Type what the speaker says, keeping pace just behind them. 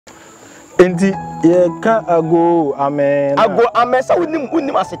enti ye ka ago amen sa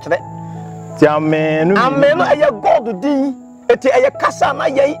unim asechre ti amen no eye god din eti eye kasa na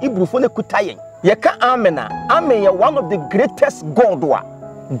yen ibrufo ne kutayen ye ka amen amen ye one of the greatest god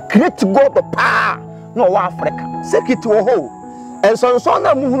great god pa no wa Africa secret wo ho ensonso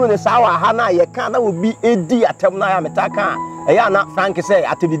na muhunu ne sawa ha na ye ka na obi edi atem na ya metaka eye na Frank say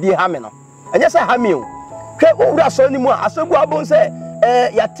atebidi ha me no enye say ha me o hwe owura so ni mu asebu abon say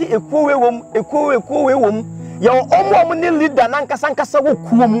yati ekuwe wom ye omo ne leader na nkasa wo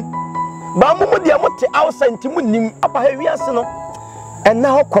kuom ba mu de amote outside ntimu nim apa ha wiase no enna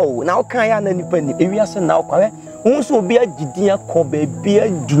hokọ na okan ya na nipa ni ewiase na okwa unso obi agidin akọ ba bia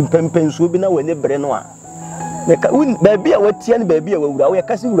juru pempenso obi na wane bre no a neka ba bia watia ne ba bia wawura wo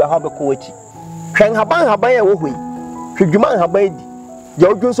yakase wura ha bekọ wachi hwen haban ya wo hoi hwedwuma haban di ya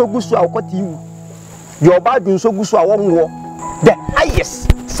odwonso gusu a okọta iwu ya oba adwonso gusu a wonwo the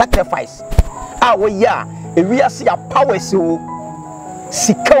highest sacrifice wo ya ewiase ya powers o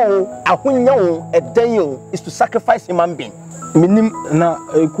sikao ahunyawo edanyo is to sacrifice human being minim na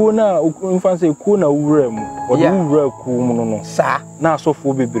ekuo na mfanse ekuo na wura mu odi wura ku mu no sa na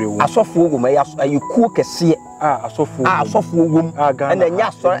asofo bebre wo asofo ogum ya ekuo kese asofo ogum na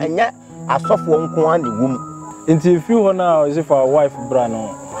nya asofo nko an de wum nti fi ho na is for wife bra no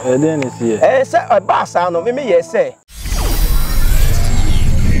den ne sie se ba sa no me ye se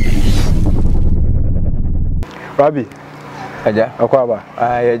Rabbi aja akwaba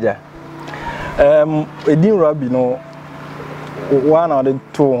aja edin Rabbi no one of the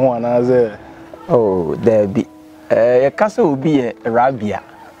two ho na ze there be ye kasa obi ye Rabbi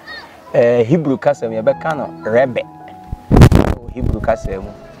Hebrew kasa me be ka no Rabbi Hebrew kasa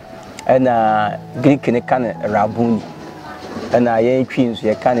mu na Greek ne ka no Rabuni na ye twi nso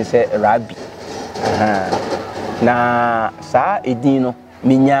ye ka ne se Rabbi na sa edin no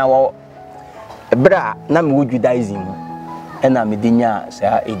minya wo bra na me Judaism na me dinya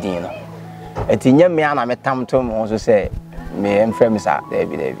sa edin no etinya me ana me tamto me so say me emfrem sa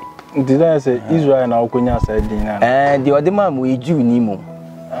David did I say Israel na okonya sa edin na the odema mo Jew ni mo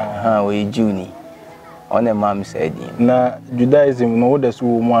we Jew ni one mam sa edin na Judaism no woda so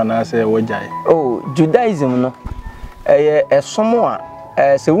mo ana say wojai Judaism no esomo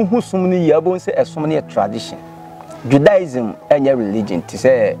a se wuhu som ni yabo se esomo ni tradition Judaism enya religion ti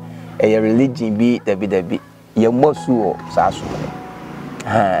say religion bi dabi ye mosu sa so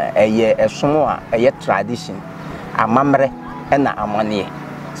esomo a tradition amamre na amane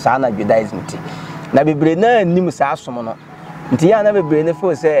sa na Judaism ti na bebre na nim sa asom no nti ya na bebre ne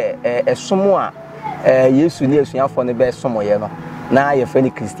fo se esomo a Yesu ni esuafo ne be somo ye no na ye fa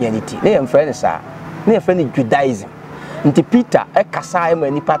ni Christianity na ye mfa ni sa na ye fa ni Judaism nti Peter kasa e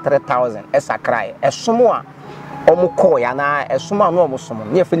manipa 3000 esakrai esomo a omuko ya na esomo a no omusomo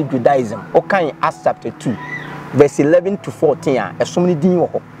na ye fa ni Judaism o kan Acts chapter 2 verse 11 to 14 a esomo ni din wo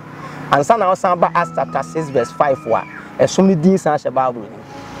ho ansa na osan ba Acts chapter 6 verse 5 wa esomo ni din san hye Bible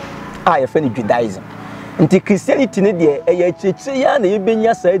ni ye fa ni Judaism nti Christianity ne de ye chichi ya na ye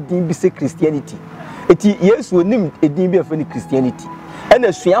benya sa din bi se Christianity eti Yesu onim edin bi fa ni Christianity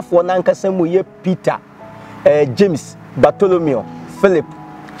ena suafo na nkasa mu ye Peter James Bartholomew Philip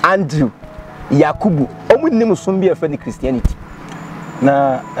Andrew Yakubu omunim som bi fa ni Christianity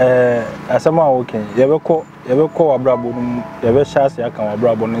na asama oken yebeko abrabo no yebe chance aka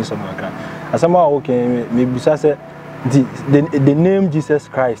abrabo no nso maka asama oken me bisa se the name Jesus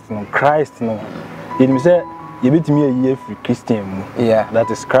Christ no it say yebetimi ayi free Christian mu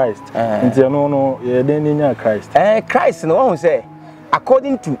that is Christ nti no ye den nya Christ Christ no won say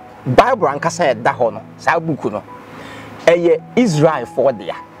according to Bible ankasa da ho no sa book no Israel for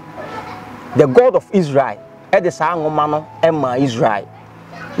there the God of Israel the sa ngoma no ema Israel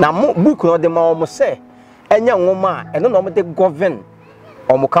na book no de ma omo say enya ngoma eno no de govern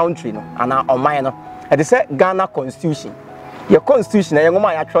omo country no ana oman no they say Ghana constitution your constitution e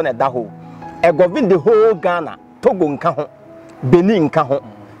ngoma ya tro na da ho e govern the whole Ghana Togo nka ho Benin nka ho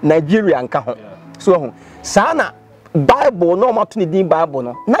Nigeria nka ho so ho sa na Bible no ma to ni din Bible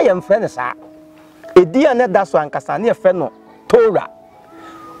no na ye mfre ne sa edi ane da so ankasa na ye fe no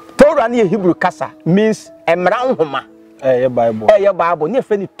Torah ni Hebrew kasa means emra nhoma Bible ni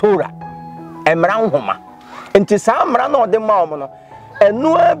fe ni Torah emra nhoma enti sa amra na ode ma omo no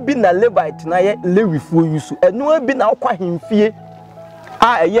enu abi na Levite na ye Lewifuo yusu enu abi na akwa hemfie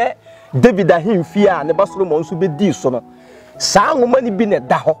eye David ahemfie a ne ba Solomon so be di so no sa nhoma ni bi ne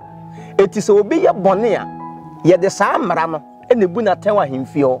da ho eti se obi ye bone a ye de sa amra no ene bu na ten wa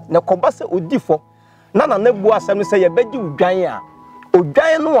hemfie ho ne koba se odifo na bu asem se ye bedi udwan a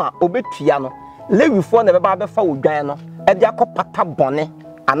odwan no a obetua no Lewifuo na be ba be fa odwan no e de akopata bone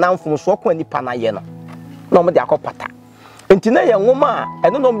anamfo so ko nipa na ye no na omo de akopata enti na ye nwoma a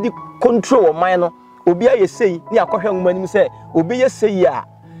eno na omo di control o man no obi aye sei ni akohwe nwoma nim se obi ye sei a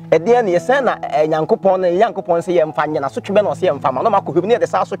ede na ye sen na yankopon se ye mfa nye na so twebe na so ye mfa ma no makohwe ni de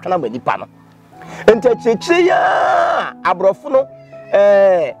sa so twena ma nipa no enti achichi ya abrofo no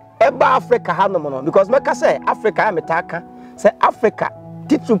eba Africa ha no no because meka say Africa ya metaka say Africa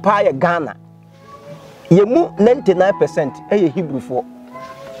titu pa ye Ghana ye mu 99% ye Hebrewfo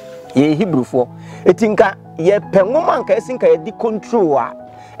ye Hebrewfo etinka ye penwoma nka esinka ye di control a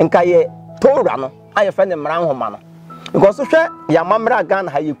nka ye Torah no aye fa ne mra nhoma no because so hwe ya mamra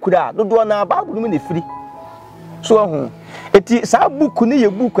Ghana ha ye kura dodo na Bible mu ne firi so ho eti sa book ni ye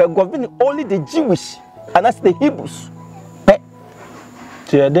book e govern only the Jewish and that's the Hebrews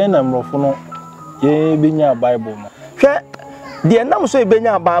ti eden na mrofo no ye benya Bible no hwe de nam so e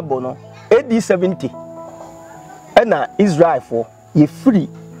benya Bible no AD 70 na Israel for ye free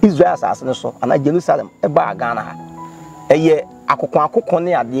Israel asase no so ana Jerusalem e ba Ghana ha eye akokon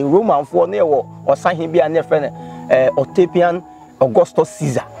ne ade Roman for ne wo osahin bia ne fe ne Octavian Augustus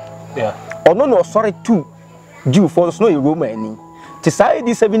Caesar yeah ono no sorry two Jew for no Roman ni ti sa AD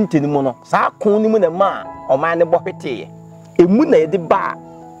 70 mu no sa kon ni mu na ma o man ne bo hwete emu na ye de ba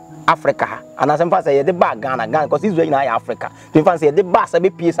Africa ha ana sempa say ye de ba Ghana because Israel na ya Africa ti fa say ye de ba sa be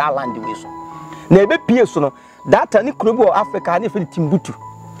pie sa land we so na ebe pie so no data ni krobo Africa na fe Timbuktu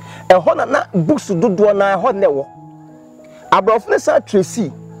e ho na books dodo na ho ne wo abrofne sa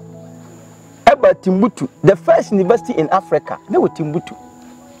Tracy eba Timbuktu the first university in Africa na wo Timbuktu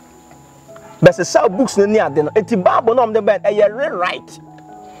but sa books no ni ade no eti Bible no de bed e ye rewrite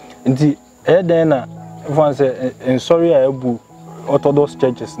nti eden na fan say in sorry abu Orthodox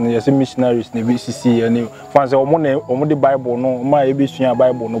churches ne yes missionaries ne BCC and fan say omo de Bible no ma e be sua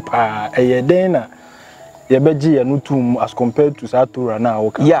Bible no pa eden na ye beji ye no tum as compared to Satura na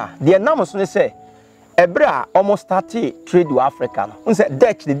okay yeah the name so ne say ebra almost started trade with Africa no say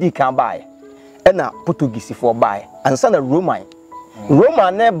Dutch the di kan buy e na Portuguese for buy and sana Roman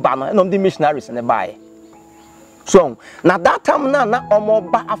ne ba no and the missionaries ne buy so na that time na omo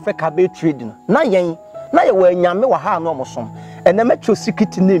ba Africa be trade no na yen na ye wa nyame wa ha no omosom and na metro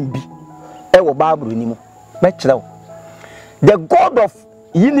secret name bi e wo Bible ni mu metro the God of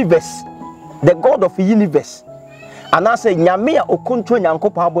universe and I say nyame a okonto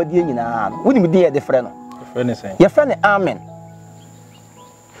nyankopon abode nyina no woni mudi ye de frɛ no ye frɛ ne amen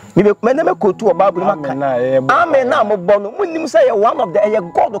me na me kotu o Bible maka amen na mo bɔ no munim say ye one of the ye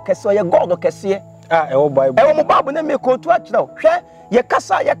God okese e wo Bible e wo mo Bible na me kotu a kyerɛ hwɛ ye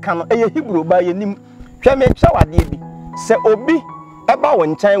kasa ye ka no ye Hebrew ba ye nim hwɛ me kyerɛ wade bi sɛ obi e ba wo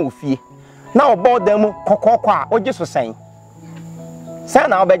nkyɛn wo fie na obɔ dan mu kokoko a ogye so sɛn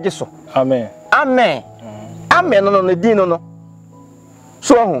na obɛgye so amen amen no din no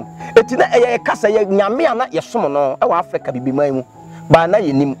so ho eti na ye kasa ye nyame ana ye som no e wa Africa bibiman mu ba na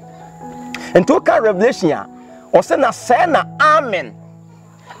ye nim ento ka Revelation a o se na sɛ na amen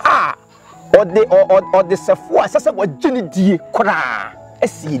o de sefo a sɛ wo gini die kora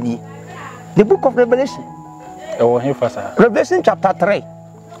asieni the book of Revelation e wo he fasa Revelation chapter 3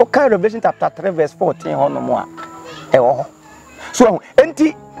 o ka Revelation chapter 3 verse 14 ho no mo a e wo so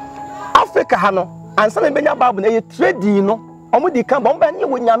enti Africa ha no ansa na benya Bible na ye trading no omo di kan ba mba ne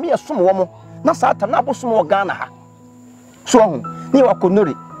wo nyame ye som wo mo na satan na abosom wo Ghana ha so ho ni wa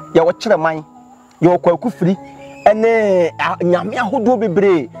konori ya wo kire man ya wo kwakufiri ene nyame ahodo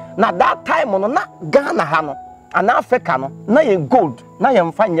bebre na that time no na Ghana ha no ana Africa no na ye gold na ye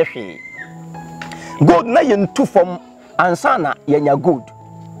mfa nye hwe gold na ye ntu fom ansa na ye nya gold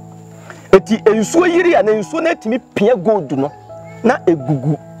eti ensuo yiri ya na ensuo na timi pia gold no na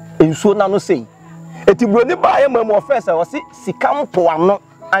egugu ensuo na no sei eti broni ba ye mamu ofesa wo si sika mpo ano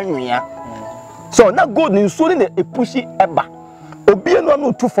anwea so na gold ensuo ne epushi eba obi eno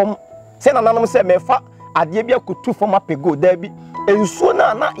no tu fom se na nanom se mefa ade bia kutu fom apego da bi ensuo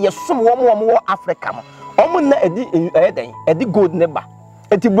na ye som wo Africa no omo na edi gold ne ba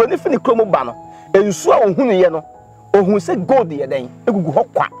eti broni fini kromo ba no ensuo a ohunu ye no ohun se gold ye den egugu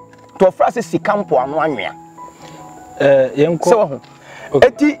hokwa to frase sika mpo ano anwea yenko so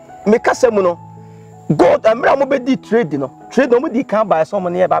eti me kasa mu no gold amra mo be di trade no mo di kan buy so mo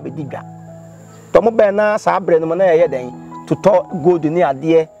ne ba be di gwa to mo be na sa abre no na ye den to to gold ni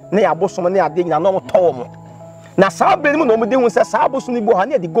ade na ya bosom ne ade nyina no mo to mo na sa abre no mo de hu se sa abosom ni bo ha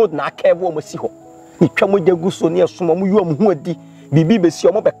ne di gold na aka evo mo si ho ni twa mo jagu so ne so mo yu mo hu adi bibi be si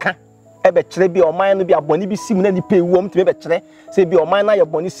o mo be ka e be kire bi o man no bi aboni bi sim na ni pe wu o mo te be kire se bi o man na ye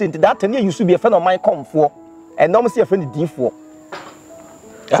boni sent that ne yusu bi e fe na o man komfo e no mo se e fe ni dinfo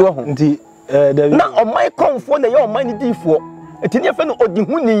so ho nti na o man komfo na ye o man ni dinfo eti ne fe no odi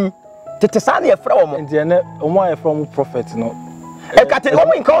huni tete sa na ye fra wo mo nti ene omo aye from prophet no e ka te wo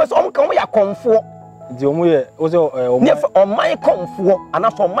mo nkan wo kan wo ya konfo nti omo ye o se omo ne fe oman konfo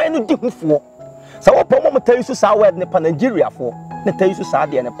ana so oman no di hufo sa wo pomo mo tayi su sa word ne pa Nigeria fo ne tayi su sa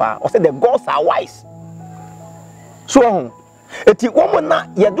de ne pa o se the gods are wise so eti wo mo na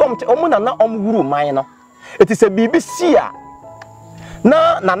ye dom te omo na omwuru man no eti se BBC a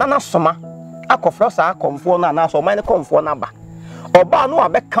na soma akofra sa konfo na so oman ne konfo na ba oba no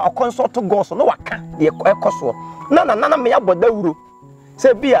abeka consult gods no waka de ekoso na me yaboda wuro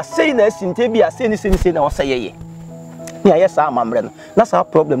se bia sei na asinte bia sei ni na osayeye ni aye sa amamre no na sa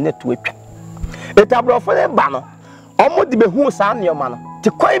problem na to atwa etabrofo ne ba no omo de behu sa nioma no ti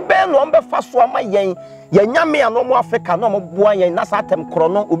kwan be no ombe fa so ama yen nyame ano mo Africa no mo boa yen na sa tem kro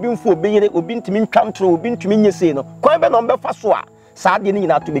no obi mfu obi yire obi ntimi ntwantro obi ntimi nyese no kwan be no ombe fa so a sa de ni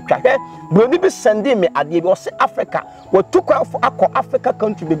nyina to betwa he broni bi sende me ade bi o se Africa wo tukwa akọ Africa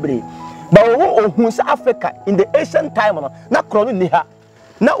country bebre ba wo ohun se Africa in the ancient time no na kro no ni ha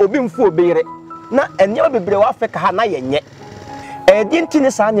na obi mfu obi yire na enye bebre wa Africa ha na yenye di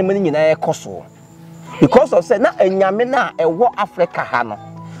ntini sa nyame nyina ekoso because of say na enyame na ewo Africa ha no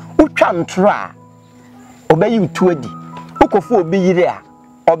utwa ntro a obayi utuadi ukofu obi yire a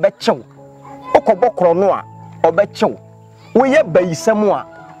obechew ukobokro no a obechew woye bayisam a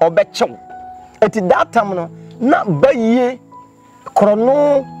obechew eti that time no na bayiye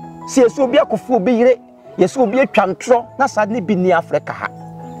krono si eso obi akofu obi yire yeso obi atwa ntro na sa ne bi ni Africa ha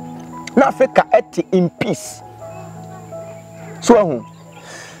na Africa eti in peace so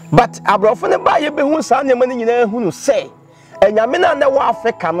but abrofo ne ba ye behu sa ne mani nyina hunu say enyame na wo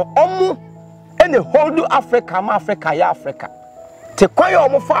Africa no omu ene hold Africa ma Africa ya Africa te kwaye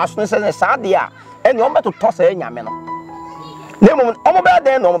omu fa aso ne se sa de a ene omu beto to sa enyame no ne mo omu be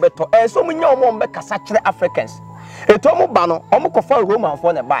den no omu beto so mu nya omu be kasa kire Africans eto omu ba no omu kofa Roman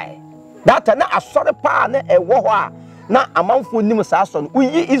fo ne bae that na asore pa na ewo ho a na amanfo nim sa aso no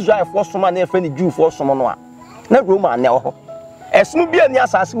uyi Israel fo soma na efe ne Jew fo soma no a na Roman na ewo ho esmu bia ni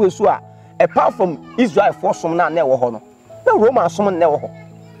asase wesu a apart from Israel for some na ewo ho no na Roman som na ewo ho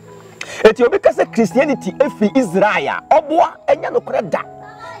eti obi kase Christianity efi Israel oboa enya no kore da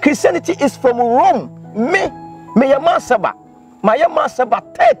Christianity is from Rome me yama saba my yama saba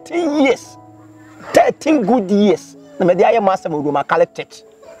 13 years 13 good years na me dia yama saba Roman Catholic Church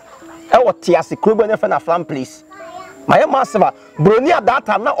e wo tiase krobo ne fa na flam place my yama saba broni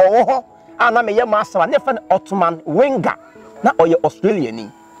adata na owo ho ana me yama saba ne fa Ottoman Winger na oye Australia ni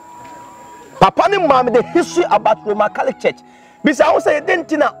papa ni mama the history about Roman Catholic Church because I say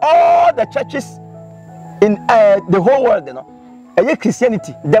dentina all the churches in the whole world you know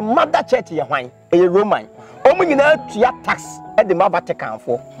Christianity the mother church ye hwan Roman omu nyina tua tax e the Vatican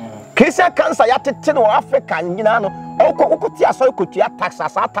for Christian cancer ya tete no Africa nyina no okoti aso kotua tax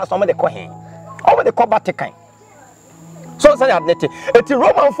asa tax omo de ko hen omo de ko Vatican so say adnete eti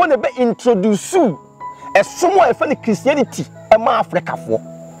Roman for ne be introduce esomo efe ne Christianity e ma Africa fo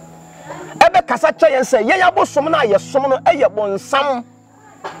ebe kasa kyen say ye yabosom na ye som no eye bonsam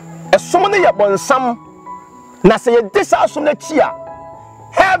esom no ye bonsam na say ye disasom na chi a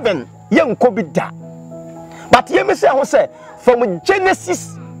heaven ye nko bi da but ye me say ho say from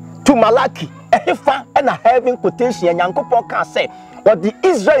Genesis to Malachi ehefa na heaven quotation Nyankopon ka say what the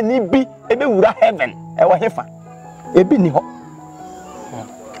Israel ni bi ebe wura heaven e wo hefa ebi ni ho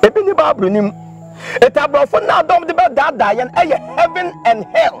ebi ni Bible nim etabrofo na dom de be dada yen eye heaven and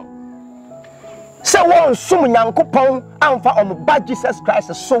hell say won sum Nyankopon amfa ba Jesus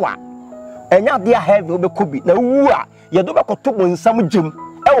Christ so a enya de heaven obekobi na wu a ye do bekoto bonsam gem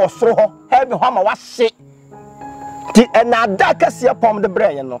e wo soro ho heaven ho ma wahye ti enada kase pom de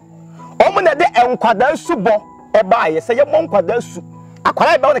brain no omo na de enkwada subo e ba ye say ye mo nkwada su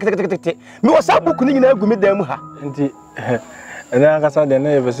akwara ba wona ketekete mi wo sa buku ni nyina agumi dan mu ha nti ena akasa de na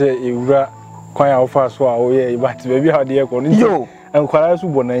ye say ewura kwan ya ofa so a oye but baby how de ko no enkwara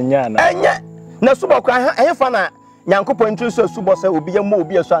subo na nya na enye na subo kwa hefa na Nyankopon introduce subo say obi ye mo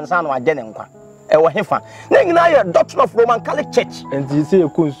obi asu ansa na waje ne nkwa e wo hefa na nyina ye doctrine of Roman Catholic Church nti say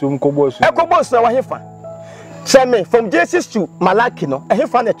ekonsum kobosu ekobosu na wo hefa say me from Genesis to Malachi no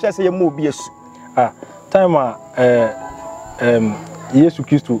hefa na church say ye mo obi asu time Jesus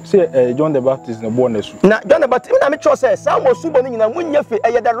Christ say John the Baptist no born asu na John the Baptist na me cho say some subo no nyina munya fe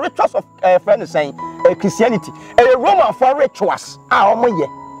the rituals of friend saying Christianity Roman for rituals omo ye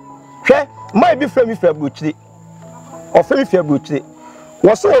hwe my be frame February or February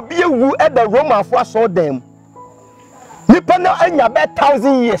was so be wu at the Roman for so them nipa na anya be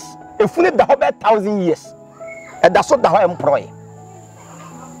 1000 years efuni da ho be 1000 years that's what the employ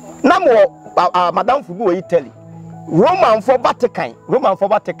na mo madam fubu we Italy Roman for Vatican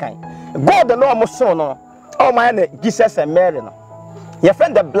God the no so no oh my Jesus and Mary no your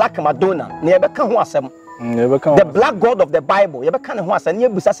friend the black Madonna never can asem the black God of the Bible you can ho asem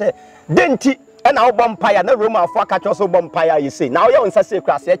nebusa say denti and our vampire na Roman for catch also vampire you say now you say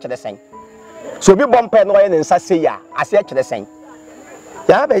class here the same so be vampire no yen say ya as here the same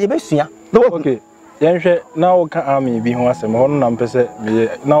ya be you sua okay yenhwe na wo ka army bi ho asem ho na mpese me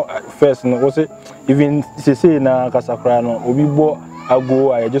now first no wo say even say na kasakra no obi bo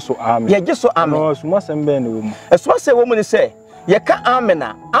ago aye so army no suma sembe ne wo mu so say wo mu ni say ye ka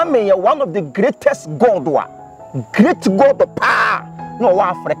amena amen ye one of the greatest god great god of power no wa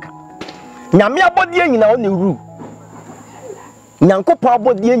Africa nyame abodie nyina on ru nyankopon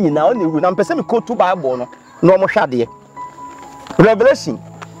abodie nyina on ru na mpese me ko to Bible no mo hwade Revelation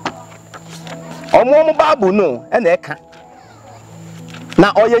omo Bible no e na eka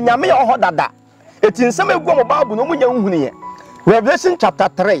na oye nyame ye ho dada etinsem egu mo Bible no mo nya nhunu ye Revelation chapter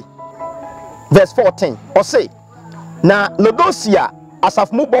 3 verse 14 or say na Lodosia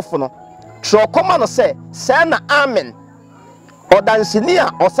asaf mu bofo no tro koma no say na amen odansini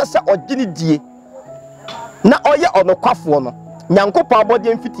a osese ogini die na oye onokwafo no nyankopon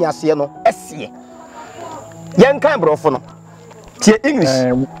abodie mfiti ase no ese yen kan brofo no tie English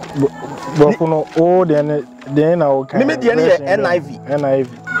brofo no o den na o kan me die NIV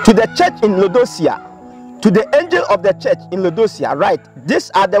to the church in Laodicea to the angel of the church in Laodicea write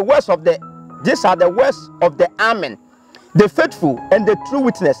these are the words of the amen the faithful and the true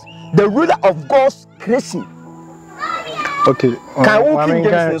witness the ruler of God's creation. Okay. Can we King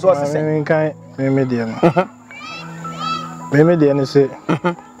James what say? Me say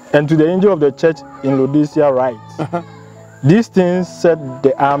and to the angel of the church in Laodicea write these things said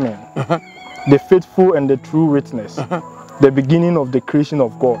the amen the faithful and the true witness the beginning of the creation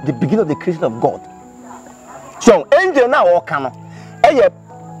of God. The beginning of the creation of God. So angel na wo kan no eye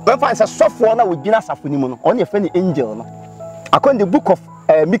when find say sofo na we gina safoni mu no on your friend angel no according the book of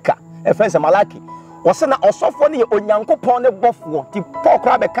Micah a friend Malaki was say na osofo ne onyankopon ne bofo ti Paul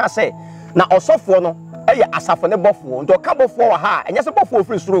kra be ka say na osofo no eye asafo ne bofo ndo ka bofo wa ha enye se bofo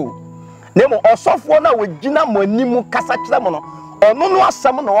free suro na mo osofo na we gina manimu kasa kire mo no ono no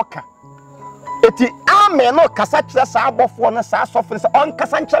asam na oka eti amen no kasa kire sa bofo no sa asofo se on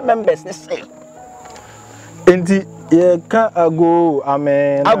kasa kire members ne say enti ye ka ago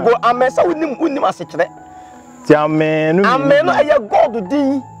amen sa unim asekire ti amen no eye god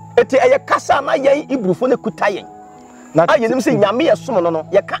din eti eye kasa na yen ibrufo ne kutayen na ayenim se nyame ye som no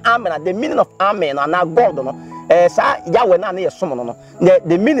ye ka amen the meaning of amen na god no sa yawe na ye som no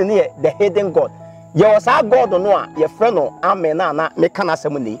the meaning ne the hidden god ye was a god no a ye frɛ no amen na me kana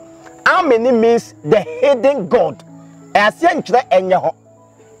asɛm ni amen means the hidden god ase nkire enye ho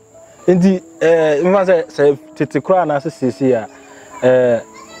enti mfa say tete kra na sesi a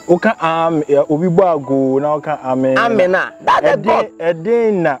oka obi bo ago na oka amen na that god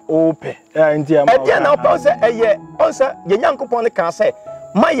edin na ope enti am edin na ope say eye on say ye nyankopon ne kan say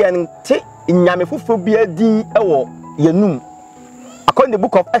mayen te nyame fofo bi adin ewo yenum according the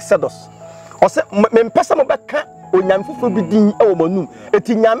book of Exodus o say me mpesa mo beka onyame fofo bi din ewo manum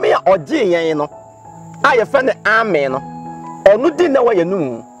eti nyame a oje yen no a ye fe ne amen no onu din na wo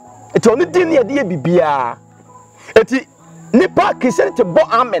yenum eti onu din ne ye bibia eti nipa Christianity bo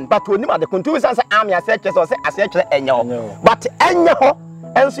amen but oni ma de continue say amen ase kire say ase kire enye ho but enye ho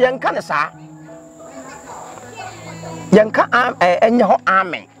enso yenka ne saa yenka enye ho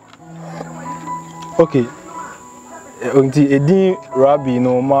amen. Okay onti edin Rabbi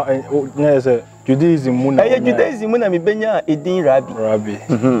no ma say Judaism mu na Judaism mu na me benya edin Rabbi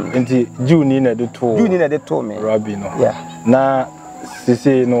enti Jew ni na de to me Rabbi no yeah na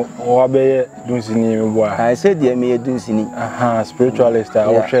sisi no wabeye dunsini mbo a I said dey me dunsini spiritualist a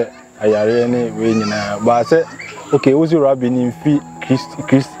wo hwe ayare ne we nyina ba say okay wo si Rabbi ni fi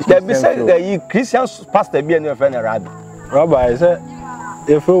there be say Christian pastor bi any friend Rabbi say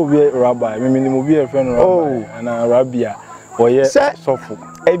if we be Rabbi me minimum be a friend Rabbi and Rabbi a oye sofo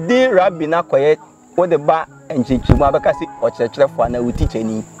e di Rabbi na koye wo de ba enchichi mu abeka si o cherechrefo na we teacher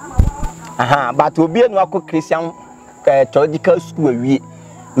ni but obi enu akọ Christian theological school awie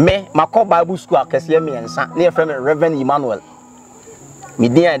me makọ Bible school akese me ensa na ye friend Reverend Emmanuel me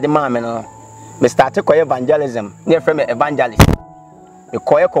dia de ma me no me start koye evangelism na ye friend me evangelist me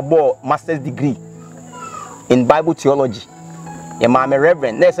koye ko master's degree in Bible theology ye ma me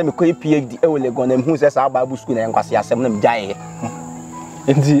Reverend na say me koye PhD e wole go na me hu say sa Bible school na enkwase asem na me jaye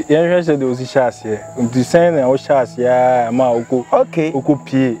enti yenhwe se de osi chase enti sen na o chase ya ma oko okay oko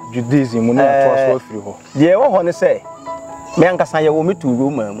pie Judaism na to aso afiri ho ye wo ho ne say me ankasa ye wo metu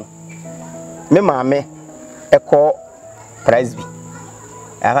Roma mu me ma me eko presby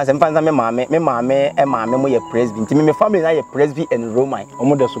aka se mfanza me maame mo ye presby nti me family na ye presby and Roman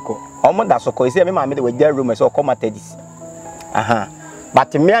omo da soko ise me maame de we der Roman so come Methodist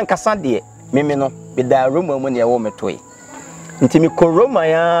but me ankasa de me no be da Roman mu ne ye wo metoe nti me ko Roman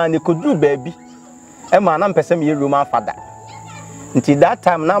ya ne koduru baabi ma na mpese me ye Roman father nti that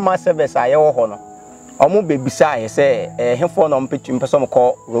time na ma service aye wo ho no omo bebisa aye se hefo no mpetu mpese mo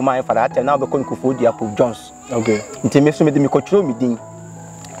ko Roman father that time na be ko nkofo di Apple Jones okay nti me so me de me ko twiro me din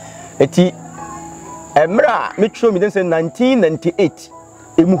eti emra me twiro me din se 1998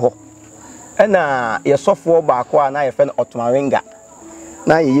 emu ho na ye sofo ba ko na ye fe no Otomawenga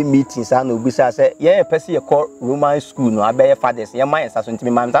na ye meeting sa na obisa se ye pese ye ko Roman school no abaye fathers ye man sa so nti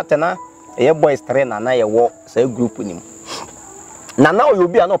me man that na ye boys trainer na ye wo sa group nim na oyo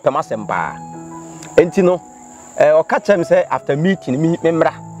bi na opema semba enti no o ka chem say after meeting me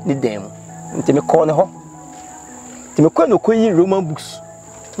mra ni dem enti me call ne ho enti me ko no ko yi Roman books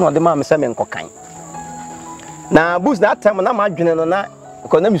no de ma me say me nkokan na books that time na ma dwene no na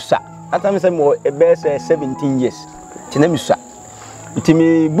ko na misa that time say mo e be say 17 years ti na misa enti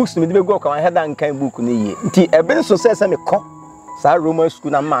me books me de be go kan head and kan book ni ye enti e be so say me ko sa Roman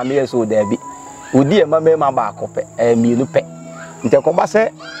school na ma me yes o da bi odi e ma me ma ba ko pe mienu pe nte ko ba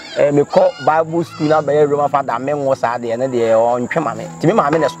se me ko Bible school na ba Roman father me nwo sa de ne de on twema me ti me ma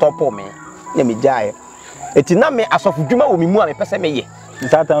me na stop me na me jae eti na me asofu dwuma wo me mu a me pese me ye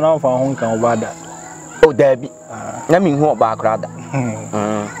Satan na fa ho nkan obada o da bi na me hu oba akrada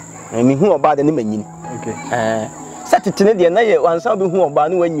me hu oba de ne manyini okay setiti ne de na ye wansa be hu oba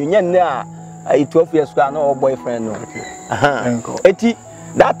ne wanyunya ne a 12 years ago na o boyfriend no eti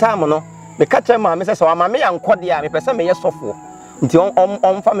that time no me ka che ma me se wa ma me yankode a me pese me ye sofo nti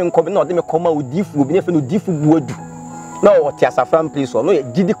on fa me nko bi na ode me koma odifu obi ne fe no odifu buadu na o ti asafran place no ye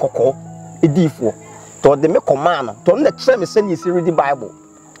gidi kokko edifu to ode me koma no to na kire me se ni si read Bible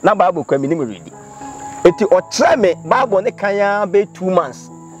na Bible kwa me ni me read eti o kire me Bible ne kan ya be 2 months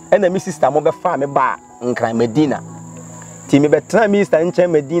na me sister mo be fa me ba nkran Medina ti me betra me sister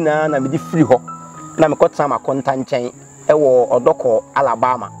nchen Medina na me di free ho na me kotra ma konta nchen e wo odoko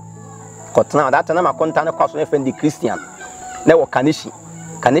Alabama kotra that na ma konta ne kwaso ne fe ndi Christian na wo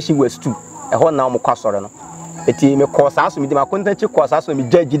Kaneshi West 2 e ho na mo kwasore no eti me ko sa so me di ma konta chi ko sa so me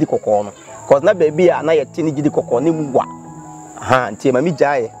gidi kokko no cause na baby a na ye ti ni gidi kokko ne mu wa nti ma mi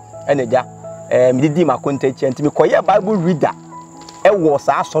jae e na ja me di ma konta chi nti me ko ye Bible reader e wo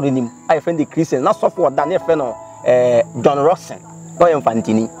sa so nim I friend the Christian na so for da na fe no John Rossen no ye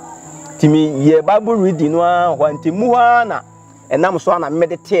mfantini ti me ye Bible reading no a ho nti mu ha na enam so na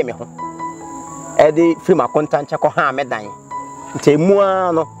medite me ho e di free ma konta nche ko ha me dan nti mu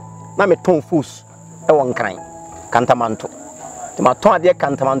a no na me ton fools e won kran kantamanto ti ma ton ade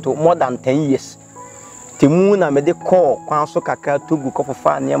kantamanto more than 10 years ti mu na me de call kwan so kakra togu ko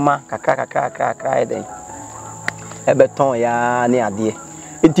fofa niema kakra e den e be ton ya ne ade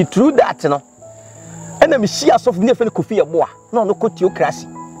nti through that no ena me shia so ne fe kofi e boa na no ko theocracy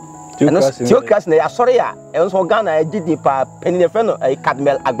theocracy na ya sori ya e so Ghana e gidi pa penine fe no e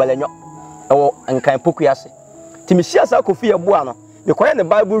Kadmel Agbalenyo e wo nkan pokuase ti me shia sa kofi e boa no me koye ne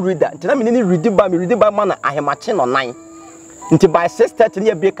Bible reader nti na me ni read ba ma na ahemache no nan nti by 6:30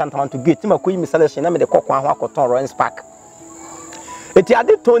 ne be kantamanto gate ma koyi misalation na me de kokwan ho akoton Royals Park eti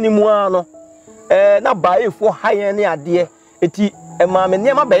ade toni mu ano na baefo haye ne ade eti ma me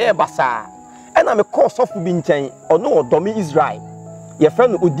ne ma be ye basa e na me course of bi nchen ono odomi Israel ye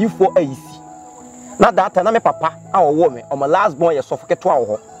friend odifo ayisi na data na me papa a owo me o my last born ye sofo keto awo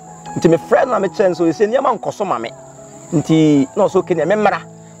ho nti me friend na me chen so se ne ma nkoso ma me nti no so ke ne me mra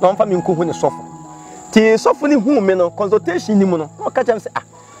na on fa me nko hu ne sofo ti sofo ni hu me no consultation ni mu no o ka chem se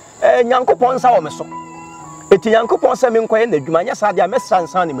nyankopon sa wo me so eti nyankopon se me nkoye na adwuma nya sa de a me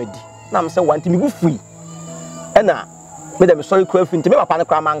sansan ne madi na me se wanti me bu fui e na me da me sorry craft nti me papa ne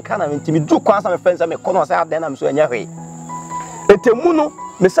kwa manka na nti me du kwa sa me friends me kono sa de na me so anya hwe etemu no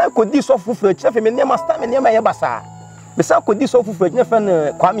me sa kodi sofo fura chefe me ne master me ne ma ye basa me sa kodi sofo fura ne fe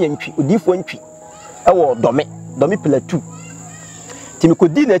ne kwa me ntwi odifo ntwi e wo domi platu ti me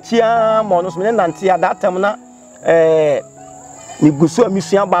kodi na chia mo no so me nante ya that time na mi gusu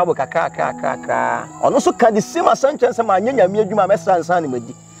amisuan Bible kakra ono so ka the same sentence ma nyanya mi adwuma me sansan ne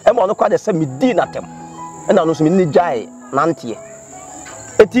madi e ma ono kwa de se me di na tem e na ono so me ni jae nante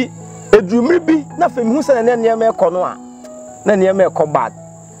eti edumri bi na fe mi hu se ne ne me ekono a na ne me ekọ bad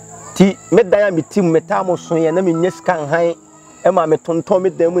ti me dan ya me tim meta mo so ye na me nyeskan han e ma me tonton me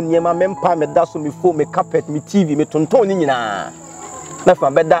dan mu niema me mpa me da so me fo me carpet me TV me tonton ni nyina na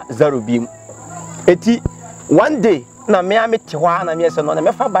fa beda 0 bim eti one day na me amete hwa na me se no na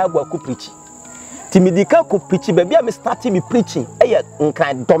me fa Bible aku preach Timidika ko preaching baby I me starting me preaching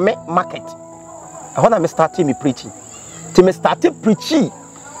nkran dome market when I starting me preaching till me started preaching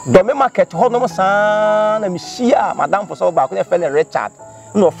dome market ho no sa na me shia madam for so ba ko na fe Richard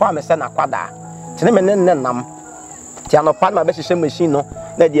no fa me se na kwada tene me ne nam ti anopa ma be hye machine no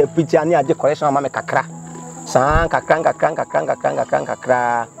na dia preach ani age correction ma me kakra sa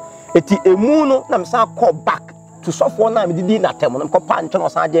kakra eti emu no na me sa call back to suffer na me didi na tem no ko pa ncho no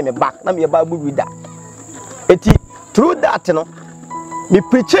sa age me back na me Bible reader eti through that no me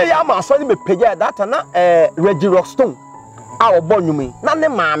preach ya ma so me page that na Reggie Rockstone a obo nwumi na ne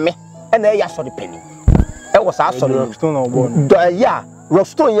maame na ya so de penny e wo sa so Rockstone obo ya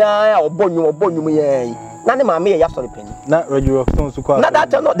Rockstone ya obo nwumi ya na ne maame ya so de penny na Reggie Rockstone su kwa na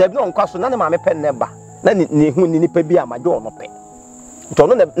that no there be no kwaso na ne maame pen ne ba na ni hu ni nipa bi amajo no pe to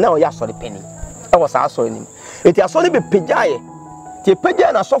no na ya so de penny e wo sa so ni eti aso ne be page aye ti page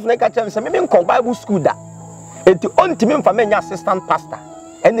na so na ka chem se me nko Bible school da eti ontimi mfa me nya assistant pastor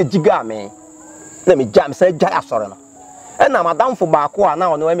ene jiga me na me jam say jaya asore no ena madam fo ba ko na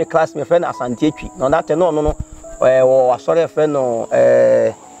ono me class me friend Asante Atwi no that no wo asore friend no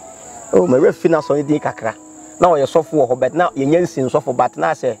o me refina so ni kakra na wo ye sofo wo but na ye nyansin sofo but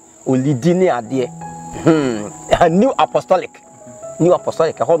na say o lidi ni ade new apostolic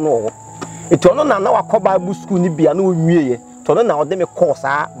ho no wo eti ono na wakọ Bible school ni bia na onwie ye to no na ode me course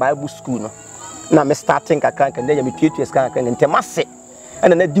Bible school no na me starting kakra kan dey me tutu scan kan ntemase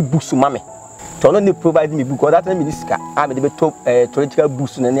ena na di books ma me to no ni provide me book that me nisika me dey top theoretical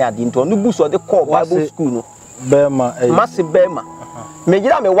books na ne ade to no books o dey call Bible school no Bema masse Bema me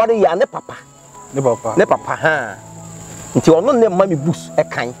gira me ware ya ne papa ha nti ono ne ma me books e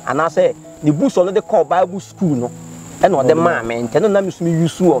kan ana say the books o no dey call Bible school no ena o dey ma me nti no na me so me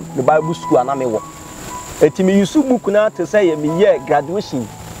use o the Bible school ana me wo eti me use book na to say me year graduation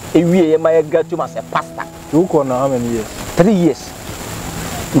ewie my graduate as a pastor. You go now how many years? 3 years.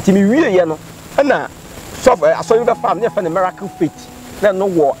 Nti me wie ye no na so aso you be farm na fa miracle faith na no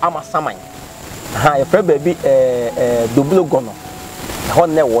wo amasaman. Ha ye fra baby double gono. Ho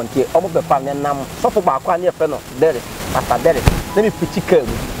na wo nti omo be farm na nam so fo ba kwa na ye fra no there pastor there na me preach kam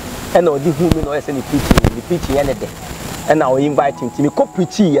na odi hu me no ye say ni preaching ye ne de na o invite him ti me ko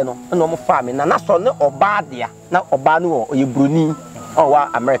preach ye no na omo farm na so ne oba dia na oba no o ye broni wa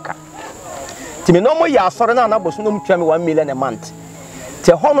America ti me no mo ya asore na boso no mtwa me 1 million a month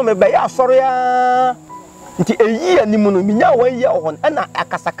ti hono me be ya asore ya nti eyi animu no minya 1 year ho na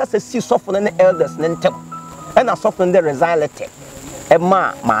akasakasa si sofo ne elders ne ntem na sofo ne resign letter e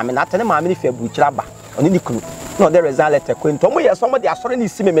ma maame na tene maame ni fa buchira ba oni ni kunu na the resign letter ko nto mo ye so mo de asore ni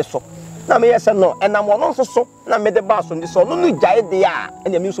si me so na me ye se no na mo no so na me de ba so ndi so no no jae de ya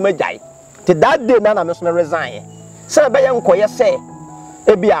na me so ma jae ti that day na me so me resign se be ye nkoye se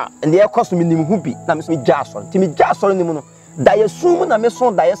ebia ndi e koso minim hu bi na me so gya asore ti me gya asore ni mu no da ye sum na me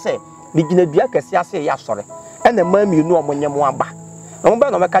so da ye se me gina dua kase ase ya asore e na ma mi nu omonyem aba na mo ba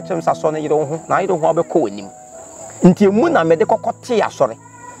na me ka chem sa so ne yire ho na yire ho obekọ wanim nti emu na me de kokote asore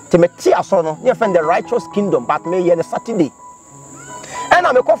ti me ti asore no ne friend the righteous kingdom but me ye ne Saturday e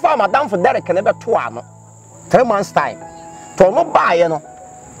na me ko fa madam for Derek ne be to ano 3 months time to no ba ye no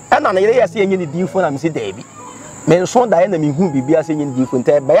e na yire ye se ye ni dinfo na me se David men so da na me hu bibia se nyin difo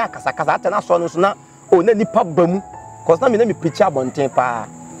nta be ya kasakasa atena so no so na o na nipa bamu cause na me preach abonten pa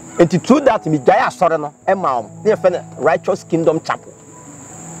enti through that me gya asore no e ma om na fe righteous kingdom chapel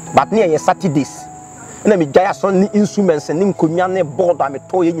but na ye Saturdays na me gya asore ni instruments ni nkonwa ne board am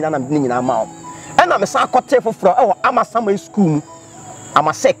to ye nyina na me nyina ma om e na me sa akote foforo e wo amasaman school mu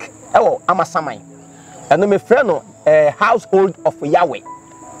amasek e wo amasaman e no me frɛ no household of Yahweh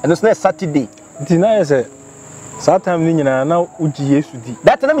e no so na Saturday nti na ye se Satam ni nyina na uji Yesu di.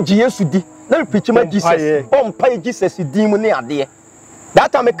 That time ji Yesu di. Na me preach ma Jesus. Bom pa Jesus di mu ne ade.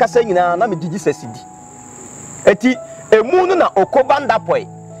 That time me kasa nyina na me di Jesus di. Eti emu no na okobanda boy.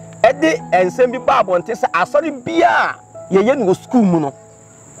 E de ensem bi ba abonte se asori bia ye no school mu no.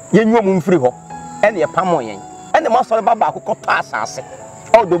 Ye nwo mu mfiri ho. E na ye pamo yen. E na ma asori baba akokọ to asase.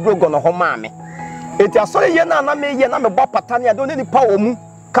 O do brogo no ho ma me. Eti asori ye na me ye na me bo patane ade oni pa wo mu.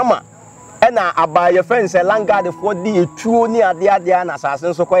 Kama ena abaye friends langard for di etuo ni ade na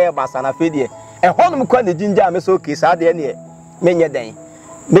asase so koye basa na fedie e honum kwa ne jinja me so okay sa ade ne menye den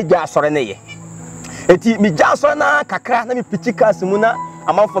me gya asore ne ye eti me gya asore na kakra na me pichikas mu na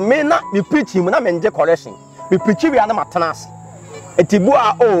amafo me na me preach mu na me nje correction me preach wi na matenas eti bu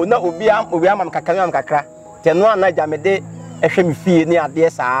a o na obi am kakra te no na gya me de ehwe me fie ni ade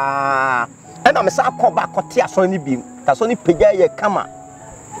sa ena me sa akọ ba akọte asore ni bi ta so ni pegya ye kama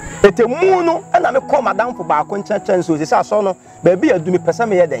ete mu no na me call madam for ba ko nkyɛnkyɛn so sɛ aso no ba bi adu me pɛsɛ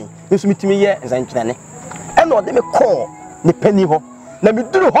me yɛ den nso mitimi yɛ nzantwene ɛna ɔde me call ne pani hɔ na me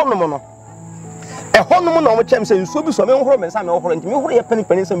duru hɔ nom no ɛhɔ nom na ɔmo kyɛm sɛ nsuo bi so me nhoro me nsa me nhoro ntimi nhoro yɛ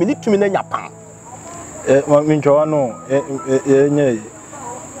pani sɛ me ni tumi na nya pam me ntwa no nye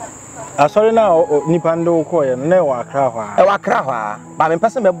asori na nipa ndo ko ye na wa akra hwa wa akra hwa ba me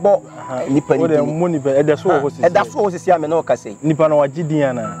pese me bo nipa ni o mo nipa e da so ho sisi e da so ho sisi ame na o kase nipa na wagidin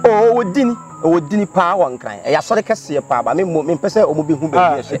ana o wodini pa won kan e ya sori kase pa ba me pese o mo bi hu be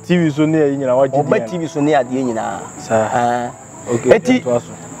ye hye TV so ne nyina wagidin o ba TV so ne ade nyina sa okay eti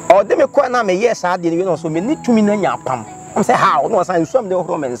o de me ko na me yes ade ne no so me ni tumi na nya pam am say how no san so am de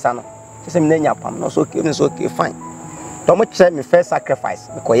ho me nsa no se me na nya pam no so okay fine to mo che me first sacrifice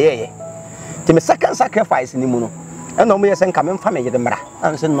me ko ye the second sacrifice ni mu no e no mo ye sen ka me mfa me yede mra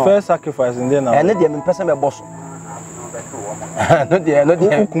am say no first sacrifice ndi na e ne de me pese me boso no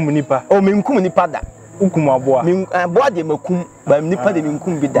de ukum nipa o me nkum nipa da ukum aboa me aboa de makum ba nipa de me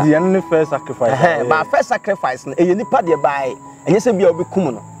nkum bi da the end first sacrifice ba first sacrifice no e nipa de bae enye se bia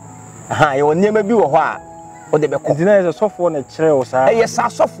obikum no ye woniema bi wo ho a o de be ko ndi na ye sofo na kire wo sa ye sa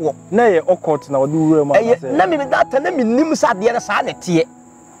sofo na ye occult na wo de wura ma na me data na me nim sa de na sa na tie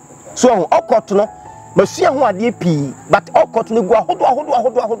so occult no masua ho ade pi but occult no gu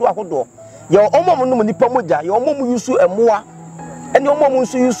ahodo ye omom no nipa moja ye omom yusu emoa ene omom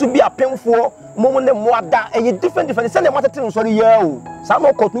nso yusu bi apemfo omom ne moa da ye different se na matete nso re ya o sa na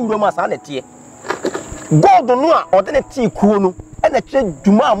occult no wura ma sa na tie god no a ode ne tie kuo no ene kire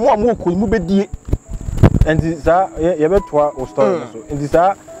dwuma amoa ko mu bedie enti sa ye betoa o story so enti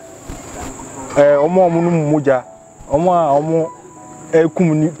sa omom no moja omo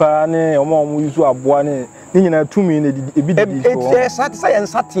ekum nipa ne omo yusu aboa ne nyina tumi ne ebi didi so say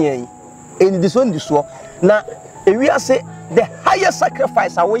ensatien eni so na ewiase the highest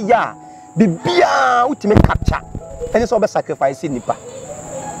sacrifice awe ya bibia ultimate capture eni so be sacrifice nipa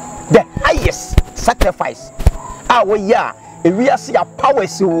the highest sacrifice awe ya ewiase ya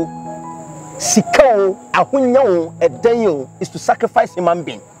powers o sika o ahonya o eden o is to sacrifice human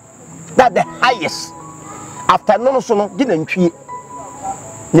being that the highest after no so no di nantwie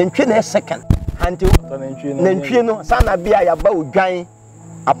na second anti nantwie no sana bia ya ba odwan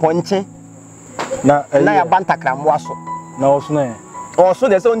aponche na ya bantakra moaso na oso oso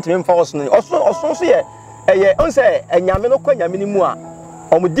de se ontime mfa oso oso so ye eye onse enyame no kwa nyame ni mu a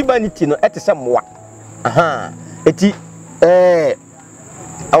omo divinity no etese moa eti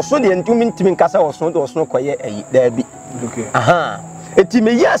oso de ntumi ntimi nkasa oso de oso koye eyi da bi okay eti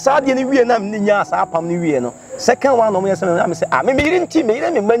me ya sa de ni wie na me nya sa apam ni wie no second one no me say me say me yiri nti me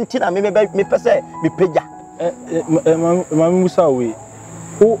yiri me manti na me pese me peja ma musa we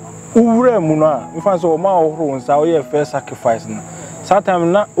o wura mu no a me fa so ma ohoro nsa o ye first sacrifice no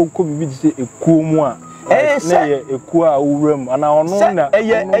satam na okọ bibi di se ekuo mu a na ye ekuo a wura mu ana ono na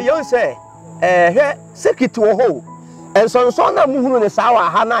eye say hwe secret wo ho ensonso na muhunu ne sawa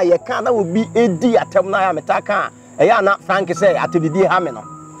ha na ye kan na obi edi atem na ya metaka eya na Frank say atebidi ha me no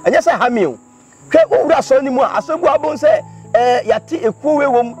enye say ha me o hwe owura so ni mu a asobu abon say yati ekuwe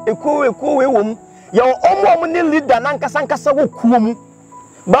wom ye omo ne leader na nkasa wo kuo mu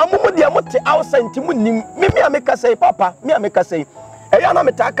ba mu de mo te outside mu nim me ameka say papa me ameka say eya na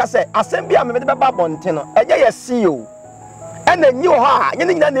metaka say asem bia me de beba bonte no enye ye CEO ena nyi ho ha nye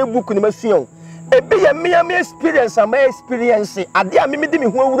nyina na ebuku ni masua o ebi ye me experience ade a me de me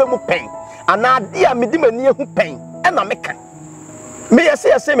ho awura mu pen ana ade a me de mani hu pen ena meka me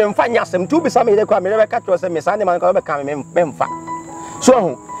yese me mfa nya asem tu bi sa me de kwa me be ka to se me sa ne man ka be ka me mfa so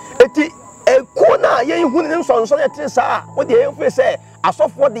ho eti eko na ye hu ne nsonso ne tin sa wo de ye fe se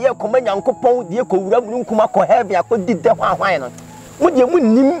asofo de ye koma nyankopon de ye ko wura mu nkuma ko heaven akodi de ho ahwan no wo de mu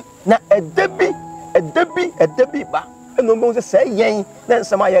nim na edabi ba eno be se yen na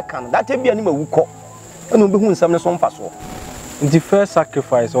nsema ye kan that be ani ma wukọ eno be hu nsem ne so mfa so the first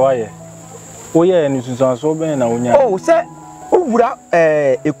sacrifice why wo ye ni susanso be na wonya oh se owura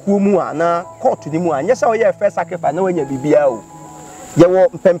ekuo mu a na court ni mu a nyesa wo ye first sacrifice na wonya bibia o ye wo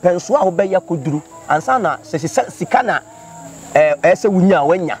mpempenso a wo be yakoduru ansa na se sika na ese wunya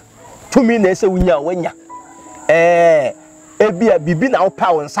wanya tumi na ese wunya wanya ebia bibi na wo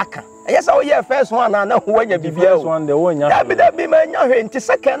pa wo nsaka yesa wo ye first one na ho wanya bibia o one de wonya da bi ma nya hwe nti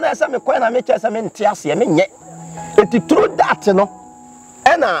second na ese me kwa na me che ese me nte ase me nye enti through that no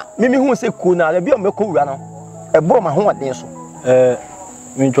ena mimi hu se ku na da bi o me ko wura no ebo ma ho odin so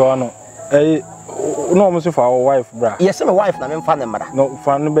me ntwa no no mo se fa wo wife bra yes me wife na me mfa ne mara no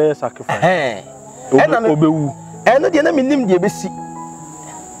fa no be sacrifice ena me obewu ena de na me nim de besi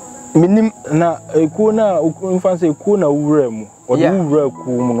minim na ekuo na mfanse ekuo na wura mu odi wura ku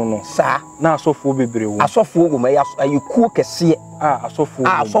mu no sa na asofo bebre wo asofo wo ya ekuo kese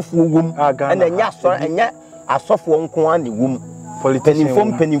asofo wo na nya asofo enya asofo nko an ne wo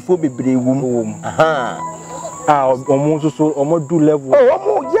penifo bebre wo aha omo so omo do level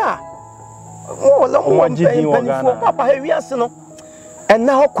omo ya omo jidi wo Gana papa hewiase no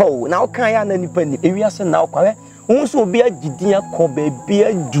enna hokọ na okan ya na nipa ni hewiase na okwa unso obi agidi akọ baabi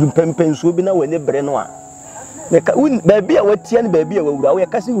aduru pempenso bi na wani bre no a meka baabi a watia ne baabi a wawura wo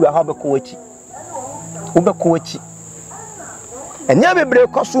yakase wura ha obekọ wachi obekọ wachi enya bebre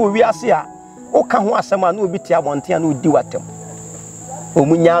koso wiase a oka ho asem a na obi tia bonte a na odi watem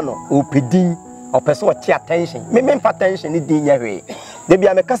omunya no opedin opese wo tia attention me attention ni din nya hwe de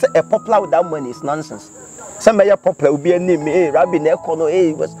bia meka se a popular without money is nonsense some ya popular obi name Rabbi na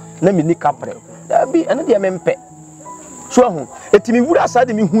ekono was na me ni kapre Rabbi ene de mempe so ho etimi wura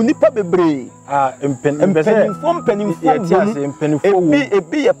asade mi hu nipa bebre empenifo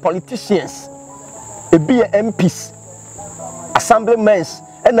ebi ye politicians ebi ye MPs assemblymen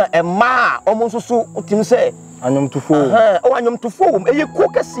ena ema omo soso otim se anyomtufo anyomtufo eye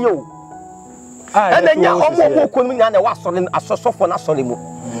ku kese o ena nya omo ko no nya na wasore asosofo na sore mu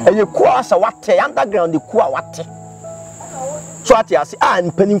eye ku asa wate underground ku a wate so ati ase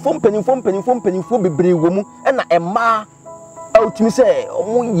penifo bebre wo mu ena ema outimi say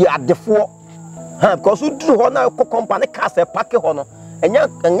omo yadefo because udru ho na ko company cars e park ho no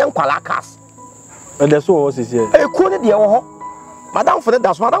enya nkwala cars the so ho sisi e ku ne de wo ho madam for the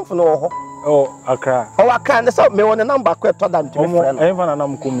madam for no ho akra akra ne say me won number ko to dam timi friend e fa na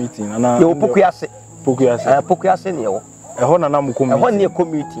nam committee na yo pokuase ne yo e ho na nam committee e ho ne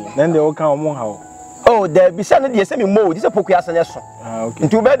committee na de o kan omo ha there be say no de say me mo this pokuase ne so okay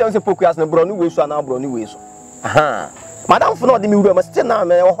nti be dem say pokuase ne bro ni we so na bro ni we so madam for no de me wura ma still na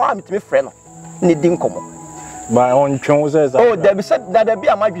me ho a me timi friend no ne din komo ba on twon says there be said that there be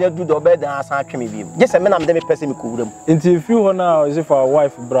amadwe do the obed dan asan atwe me bi just me na me de person me ko wura mu nti if you na is for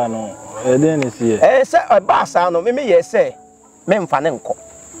wife bra no then is here say ba sa no me ye say me mfa ne nko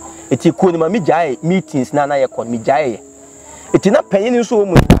eti ko ni ma me jae meetings na ye ko me jae eti na panyin nso o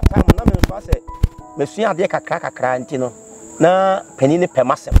mu time na me nso say me sua ade kakra nti no na panyin ne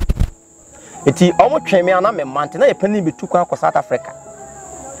pemasem eti omo twen me ana me mante na ye panyin bi tukwa ko South Africa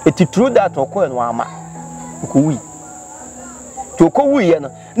eti true that okọ no ama ko wi to ko wi ye no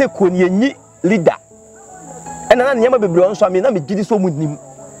na ko ni enyi leader ena na nyama bebre onso ame na me gidi so mu nim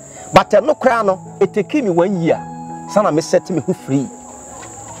but no kra no eteki me 1 year sana me set me hu free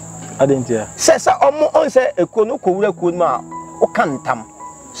adentia se omo on se ekono ko wura ko ma o kantam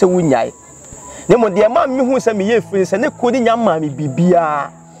se wunyai ne mo de ma me hu se me ye free se ne ko ni nyama me bibia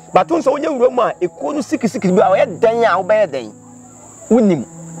but on se onye wura mu a ekono sikisiki bi a ye dan a wo be dan wunim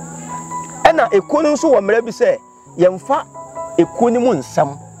ena ekono nso wo mra bi se yemfa ekoni mu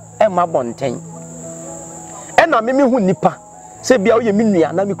nsam e ma bonten ena me hu nipa se bia wo ye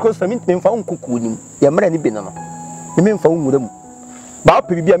minua na me close family me mfa nkoku nim ye mra ni bi no me mfa nwura mu ba o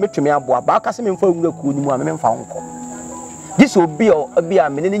bibia metweme aboa ba ka se me mfa nwura ku nim a me mfa nko this obi a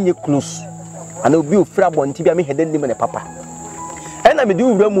me ne nye close ana obi ofira bonti bia me hede nim ne papa ena me di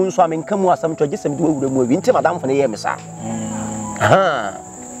wura mu nso a me nka mu asam twa gisem di wura mu awi nti madam fo ne ye me sa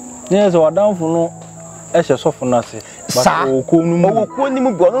yes wadam fo no e hye sofo na se ba o ko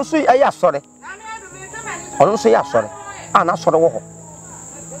nim bi ono so ayi asore ono so ya asore ana asore wo ho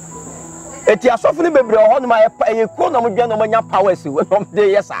eti asofo ne bebre ho no ma ye ko no mo dwa no manya powers we no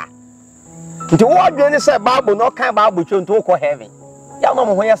de yes a nti wo adwe ne se bible no kan bible cho nti wo ko heaven ya no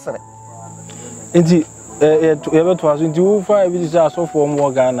mo ho yesere nti ye beto aso nti wo fa bi se asofo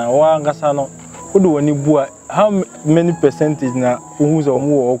mo Ghana wa ngasa no wo do woni bua how many percentage na wo zo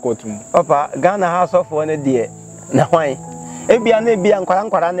mo wo kotum papa Ghana house of one de na hwan ebia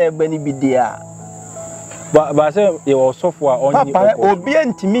nkwara na egba ni bi de a ba say ye wo sofo a onyi papa obi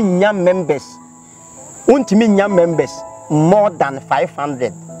antimi nya members untimi nya members more than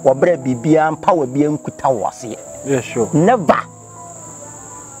 500 wo bra bibia power bia nkuta wo ase yeah sure never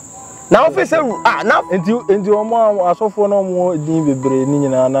now officer now enti omo asofo no mo din bebre ni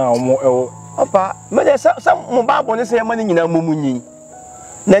nyina na omo ewo papa me de some mo bible ne say mani nyina momu nyin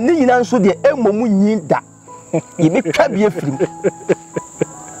na ni nyina nso de emomu nyin da ye bi twa bia firim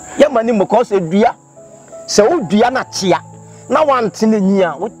ya mani mo ko se dua se wo dua na tia na wante na nyi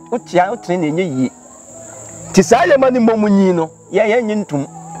a wo tia wo tene na nye yi ti sa ye mani momu nyin no ye nyi ntum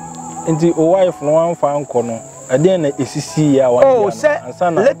enti o wife no wan fa nko no ade na esisi ya wan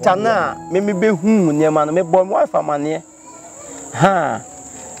ya na later na me be hu ne ma no me bo wife amane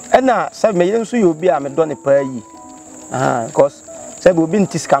ena say me yenso ye obi a me do ne pa yi because Say be obi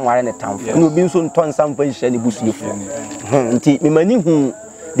nti sika nware ne tamfo na obi nso nton samfa nhye ne busuefo nti me mani hu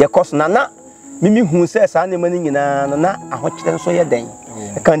de cost na mimi hu say sa ne mani nyina na ahokyere nso ye den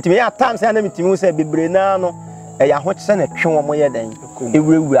kan timi ya time say na mitimi hu say bebre na no ya ahokyere na twe wo mo ye den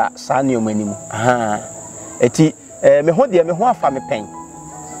ewurawura sa ne mani mu eti me ho de me ho afa me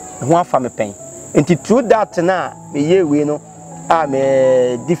pen nti through that na me ye we no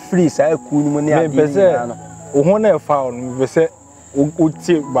me di free sa ku ni mu ne ade na no o ho na fa on me say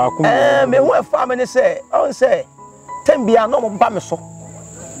uti ba ku me ho afa me ne say on say tambia no mo ba me so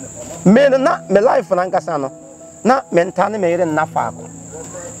me na me life na nkasa no na me ntane me yire na fa ko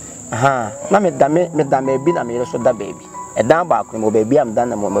na me dame bi na me yire so da baby edan ba ko mo baby am dan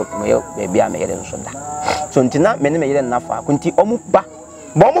na mo baby am yire so da so ntina me ne me yire na fa ko nti omu ba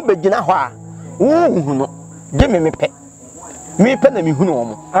mo begina ho a hu no de me pe na me hu no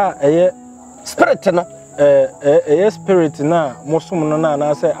omu eye spirit no spirit na mosom no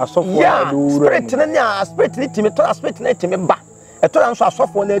na say asofo adu spirit na nya spirit ni timi to spirit na timi ba eto na nso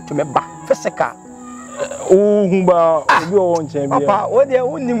asofo na timi ba physical hu ba obi o nchen bia papa o de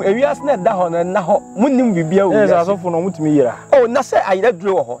unim ewias na da ho na ho munim bibia o asofo no mutimi yira na say ayira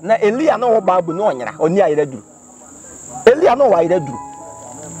duro ho na Elia na wo ba bu na onyira oni ayira duro Elia na wo ayira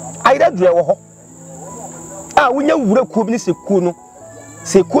duro wo ho wonya wura kuo bi ni seku no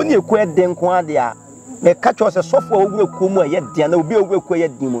seku ni eku eden ko ade a me catch us sofo wura kuo mu a ye den na obi wura kuo ye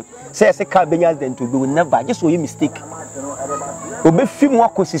den mu say ka benya accident obi will never just so you mistake obi fi mu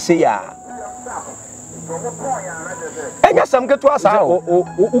akosise ya enya sam keto asa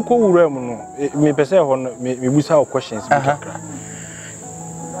uko wura mu no me pese ho no me busa o questions bi kakra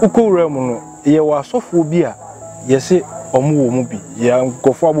uko wura mu no ye wa sofo bi a ye se omu wo mu bi ya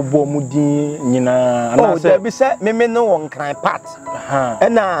nkofo abobo mu din nyina ana se bi se me no won kran part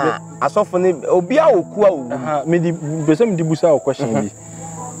na asofo ne obi a oku a owu me di pese me di busa o question bi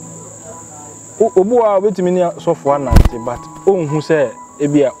obu a betimi ni sofo anante but onhu se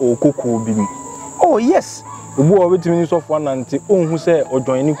ebi a okoko bi mu yes obu a betimi ni sofo anante onhu se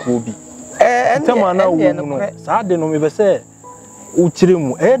odwan ni ko bi tema na wo mu no sa de no me be se o kire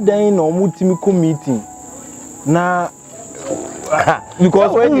mu den na omutimi committee na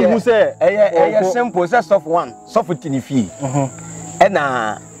because onhu se simple say soft one soft tinifi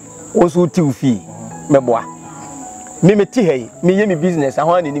na osu tiufi meboa me meti hey me ye me business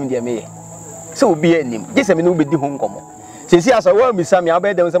ahon ni nim de me ye so obi anim gese me no be di ho nkomo sesi asa wa mi sam ya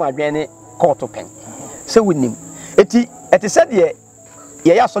be dem se ma dwen ne court pen se wonim eti se de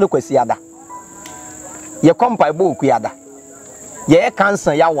ye ya so le kwasi ada ye kompai bo ku ada ye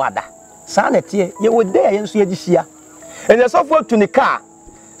cancer ya wada sa na tie ye wode ye nso ye gihia ene sofo tu ni car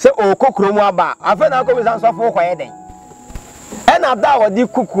se o kokro mu aba afa na ko be san sofo kwa ye den ena da wodi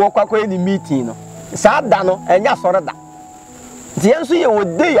kukuo kwakwa ni meeting no sa da no enya sore da tie nso ye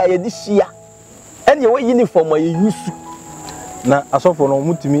wode ya ye dihia ene ye wo uniform ye yusu na asofo no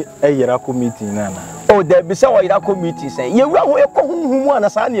mutimi eyira ko meeting na na there be say wo yira ko meeting say ye wura ho ye ko hunhumu ana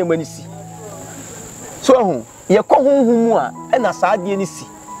sa na ye mani si so ho ye ko hunhumu a ena sa de ni si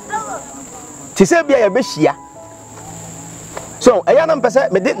ti se bia ye be hia so eya na mpese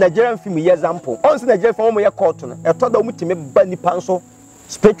me de Nigerian film ye example on se Nigerian film mo ye court no e to da mutimi ba nipa nso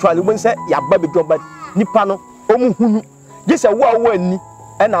spiritually mo se ya ba be do ba nipa no o mu hunu je se wo a wo ani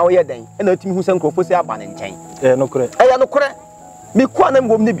ena wo ye den ena otimi hu se nkrofo se aba ne nchen no kore eya no kore mi kwa na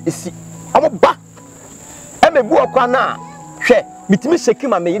mbom ne bi esi amo ba e me bu okwa na hwe mitimi sheki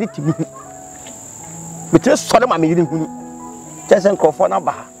ma me yiri timi hu mitimi sore ma me yiri hu je se nkrofo na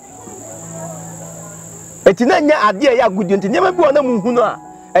ba eti na nya ade ya gudio nti nyema bi wona mu hu no a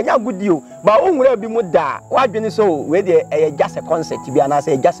enya gudio ba o nwura bi mu da wa dwene so we de e just a concept bi ana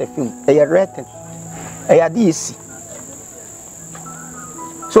say just a film e ye written e ya de esi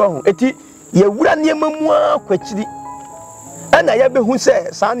so eti ye wura niema mu akwachiri ana ya behu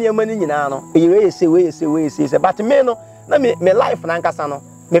se sa niema ni nyina no e we se but me no na me life na nkasa no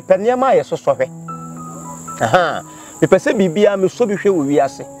me pe niema ye so sohwe me pese bibia me so bi hwe wo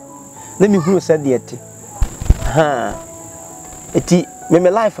wiase na me hu se de eti eti me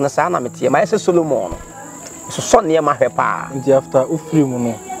life na sa na metie ma ese Solomon so niema hwe pa nti after ufiri mu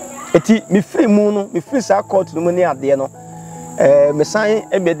no eti me free mu no me free sa court no mu ni ade no me san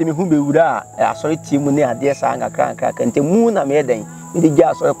ebe de me hu bewura asori tie mu ni ade sa nkakra nti mu na me den me de gya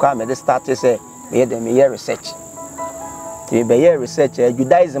asori kwa me de start say me de me research ti be research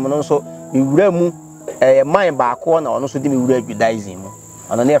Judaism no so me wura mu mind ba ko na ono so de me wura Judaism mu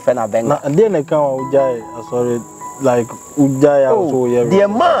ono na efe na ben na ade na kan wa ujai asori like ujai also ye the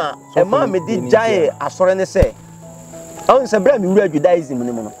ma me di jai asori ne say on se bra me wura Judaism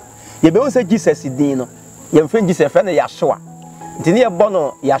ni mu no ye be on say Jesus din no ye mfren Jesus fe na ya hwa Dini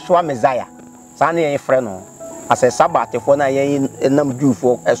bono Yashua Messiah. Sani yen frɛ no. As a Sabbath for na yen nam Jew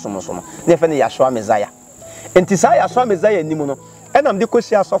for esomosomo. Ne fe ne Yashua Messiah. Enti sa Yashua Messiah nimu no. Enam de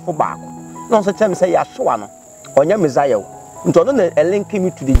kosi asofo baako. No so tell me say Yashua no. Onya Messiah o. Nti no na link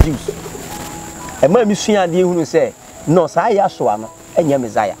me to the Jews. E ma mi sua de hunu say no sa Yashua no enya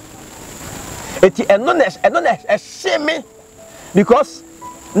Messiah. Eti eno na shame because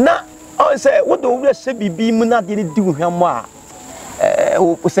na I say what do we say bibi mu na de di hwam a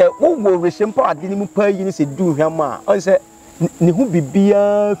say wo wo reshempo ade ni mu pa yi ni say di hwam a I say ne hu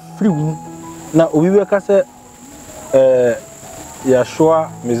bibia free wu na obi we ka say Yeshua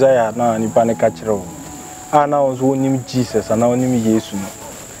Messiah na ni pa ne ka kire wo ana onzo nim Jesus ana onim Yesu no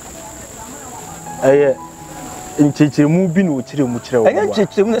nchichiremu bi no kire mu kire wo anya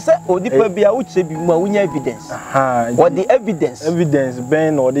nchichiremu say odipa bia wo kire bi mu a wonya evidence what the evidence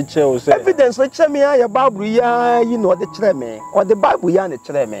ben no de kire wo say evidence wo kire me ya Bible ya yi no de kire me or the Bible ya ne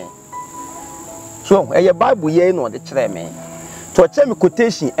kire me so ya Bible ya no de kire me to kire me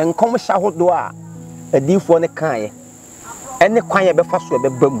quotation enkom hya hodo a adifo ne kan ye ene kwan ye be fa so be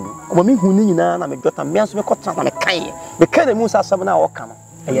bamu obo me hu ni nyina na me jota me anso me kota na me kan ye me kan na mu sa asem na wo ka no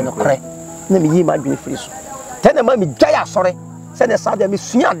ye no kore na me yi ma dwene firi so tena ma mi jaya sore se ne sa de mi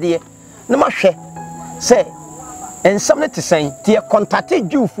sua de na ma hwe se ensam ne te sen te contact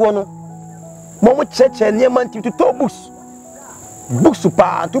Jewfo no mo cheche ne man ti to books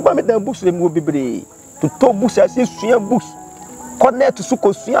pa to ba me da books le mo bibre to books ase sua books connect su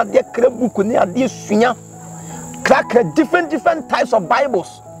ko sua de kra book ne ade sua crack different types of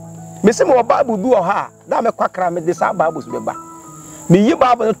Bibles me se mo Bible du o ha da me kwakra me de sa Bibles be ba me yi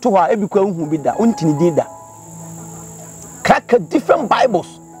Bible to ha e bi kwa hu bi da untini di da crack different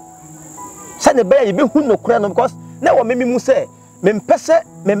Bibles. Say the bear you be who no crown because now what me say me mpese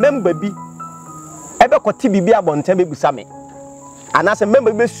me member bi ebe kwoti bibi abonten be busa me ana say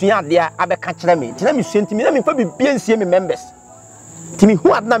member be sua ade a abe ka kire me tina me sua ntimi na me fa bibi ansie me members timi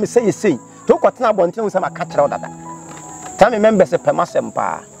hu adna me say say to kwoti na abonten say ma ka kire odada ta me members pe masem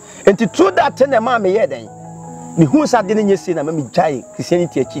pa enti true that na ma me ye den me hu sa de ne nyesi na ma me jai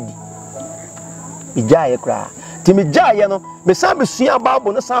Christianity achidi me jai kra timi jaye no me san be sua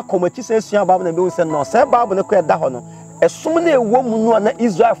Bible no san komati san sua Bible na be won say no say Bible no ko da ho no esom na ewo mu no na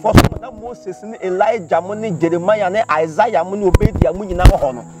Israel for so na Moses ni Elijah mo ni Jeremiah ni Isaiah mo ni Obadiah mo nyina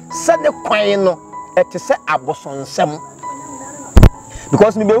ho no se ne kwan no ete se abosonsem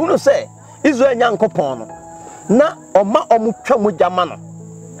because me be hu no say Israel nyankopon no na oma omutwa mojama no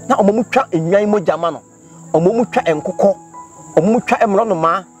na omomutwa enwan mojama no omomutwa enkokọ omomutwa emro no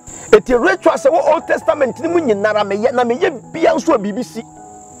ma eti ritual se wo Old Testament ni munyinara me ye na me ye bia nso BBC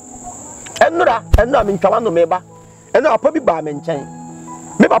enura me ntwa no meba eno apa bi ba me nchen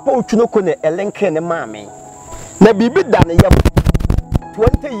me papa otwuno ko ne elenke ne maame na bibi da ne yam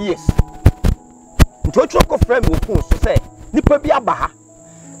 20 years ntwotwo ko frame okun so se nipa bi aba ha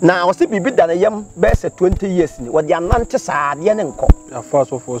na o se bibi da ne yam be se 20 years ni wo de anante saade ne nko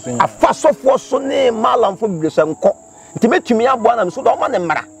afa sofo so ne malamfo bibresa nko ntimetumi abo na me so do ma ne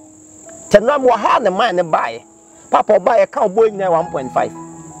mara tenam wa ha ne man ne bae papa bae ka obo nyina 1.5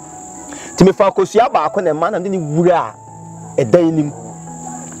 timi fa kosua ba ko ne man na ne wura edan nim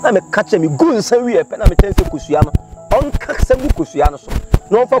na me ka che me gun san wi epe na me tense kosua no on ka se mu kosua no so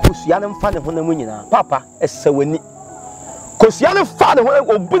no fa kosua ne mfa ne ho na mu nyina papa esawani kosua ne fa ne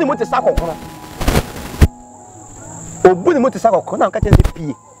ho obu ne moti sakokoro obu ne moti sakokoro na ka tense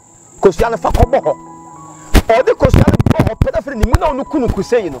pie kosua ne fa ko bo ho o de kosua ne bo ho pedafre ni mu na onu kunu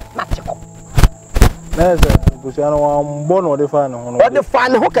kusei no na cheko neze kosua no wa mbo no de fa ne ho no o de fa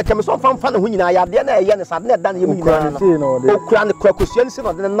ne ho kete so fa ne ho nyina ya de na ye ne sa de da ne ye mu nyina no okura ne kosua ne se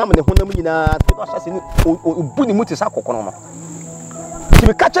no de nam ne ho na mu nyina te no hyase ni obu ne moti sakokoro no ti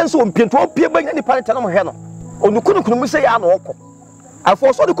be ka chen so mpiento opie ba nyina ni pa ne no hwe no onu kunu mu se ya na okọ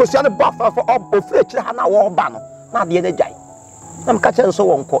afọ so de kosua ne ba fa ofre kire ha na wo ba no na de ne jai na me ka chen so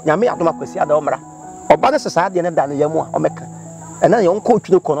wonko nyame adoma kosua da omra oba ne sesa de ne da ne yamu a omeka ena ye onko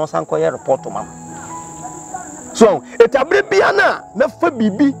twuno ko no san ko ye report ma so etabre bia na me fa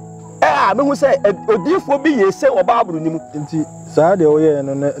bibi me hu se odifo bi ye se oba abru nimu nti saa de oye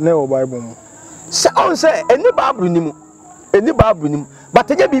no ne o Bible mu se on se eni Bible nimu but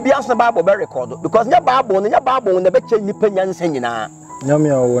enya bibi aso Bible be record because nya Bible ne be che nipa nyansa nyina nyame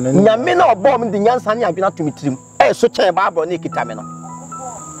a wo ne nyame na obo me de nyansa ne adwena tumitirim so chen Bible ne kita me no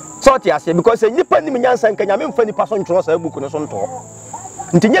so ti ase because nipa nim nyansa nka nyame mfa nipa so ntoro sa buku no so nto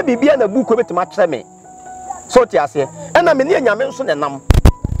nti nya bibia na buku betima kire me so ti ase ena me ne nyame nso ne nam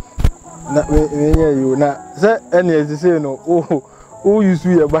na me nya you na se ene ezise no who use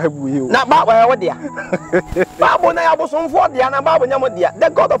your Bible here? Na Bible ya dia. Bible na ya bosom for dia na Bible nya mo dia. The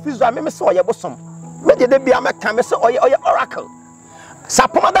God of Israel me say oye bosom. Me de bia me kan me say oye oracle.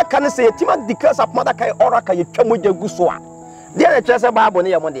 Sapomada kan say yetima declare sapomada kan oracle ye twa mogya gu so a. Dia na kire say Bible na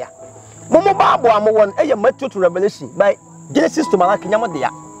ya mo dia. Momo Bible amwon eye Matthew to Revelation by Genesis to Malachi nya mo dia.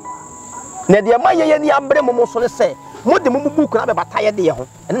 Na dia ma ye ni abre momo so le say mo de momo book na be bataye de ye ho.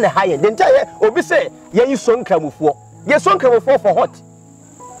 Ene na ha ye. De ntia ye obi say ye yi so nkramufuo. Ye so nkramufuo for what?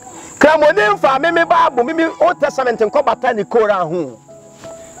 Kramonim fa me Bible me Old Testament nko bata ni Korah ho.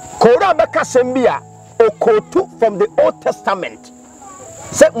 Korah be kasem bia okotu from the Old Testament.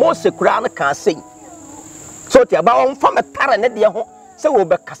 Say Moses kura na kan say. So ti aba on fa metare ne de ho say wo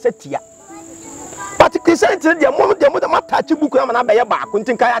be kasetia. But Christianity de mo de matachi book na be ye ba ko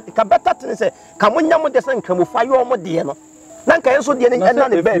ntin ka better thing say ka mo nya mo de say nkramufa yo mo de no. Na nka yenso de na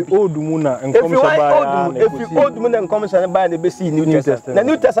ne ba bi old mu na nkom se ba if old mu na nkom se ba na be see New Testament. Na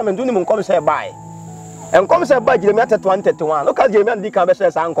New Testament do ni nkom se ba e. Nkom se ba Jeremiah 31:31. Look at Jeremiah di ka be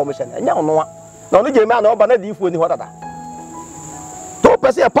say sa nkom se. Nya ono wa. Na ono Jeremiah na oba na di fu ni hodada. To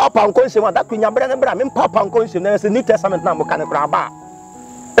pese papa nkom se ma da kunya bra na bra me papa nkom se na say New Testament na mo kan kra ba.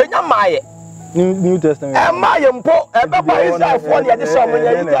 Enya maaye New Testament. Maaye mpo e be ba Israel for ne de so mo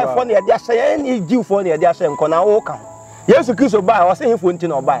nya Israel for ne de ahye ni Jew for ne de ahye nko na wo kan. Yesu Kristo ba o se hifo nti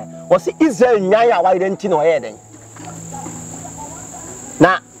na o ba o se Israel nyan ya wa ire nti na o ye den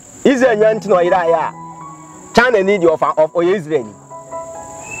na Israel nyan nti na o ire ya China need of Israel ni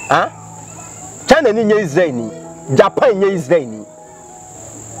China ni nye Israel ni Japan nye Israel ni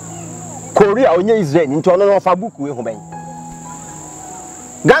Korea onye Israel ni nti ono no fa buku we ho ben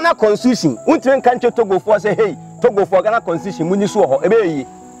Ghana constitution untwen kan Togo for say hey Togo for Ghana constitution muni so ho ebe yi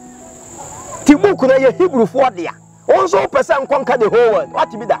ti buku na ye Hebrew for dia also person conquer the whole world.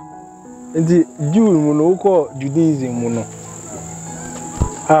 What be that? The Jew muno ko Judaism muno.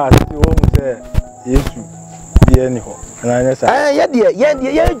 See what say Yesu be anyhow. And I say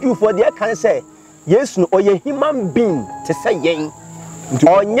yeah Jew for the can say Yesu or ye human being to say yen.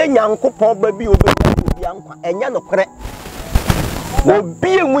 Or nyankopon baby obi ankwa enya no kre.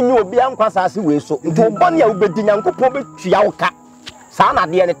 Obi enwu nyi obi ankwa asase we so. Nti obon ya obedi nyankopon be tua wo ka. Sa na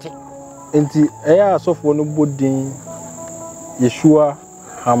de ne te. Enti eya asofo no bodin Yeshua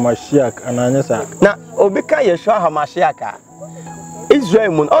Hamashiach ananyesa na obika Yeshua Hamashiach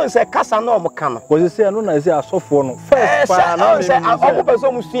Israel mun on say kasa na omo kan wo say no na say asofo no first pa na say omo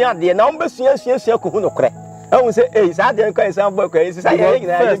person mu sua de na omo sua ko hu no kre on say eh sa de kan say boy ko say say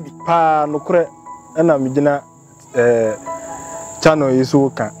nyina bi pa no kre na me gina channel yeso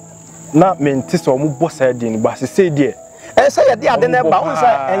kan na menti so omo bo say de ni ba say de say ye de ade na ba on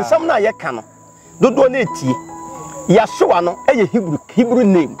say ensam na ye kan no dodo na etie Yashua no eye Hebrew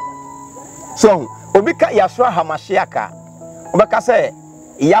name so obika Yashua Hamashiach obeka say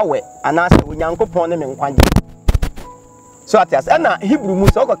Yahweh anase onyankopon ne menkwanje so atias na Hebrew mu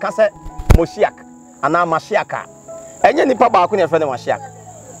so ka say Moshiach ana Mashiach enye nipa baako ne fe ne Mashiach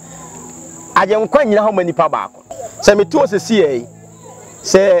aje nkwa nyina ho manipa baako se me to sesi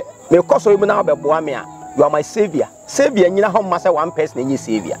se me koso mu na obeboa me a you are my savior nyina ho ma say one person enye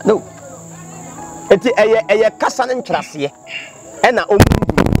savior no eti eye kasa ne nkrase na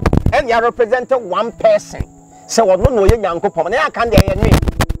omungu and ya represent one person say wono no ye nyankopon na ya kan de ye nwe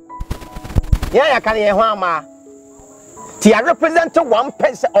ya kan ye ho ama ti ya represent one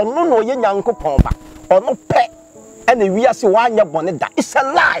person ono no ye nyankopon ba ono pe na wiase wa anya bone da it's a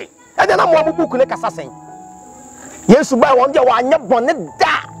lie and na mo abubuku ne kasa sen Yesu ba won de wa anya bone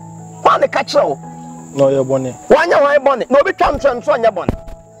da kwa ne ka kire o no ye bone wa anya wa bone no bi twantwam so anya bone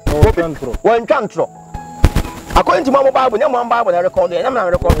one control. According to my Bible, no one Bible record it. I'm not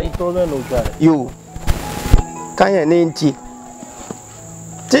recording. You can you name tea?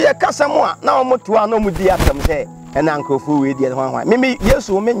 Tia Casamoa, now more to our no mudia from say, and Uncle Fu with the one. Maybe yes,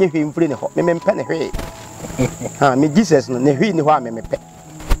 will make him free. Maybe penny hay. Me Jesus, no, he knew why me pet.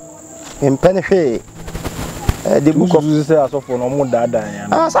 In penny hay. The book of the sales of no more dada.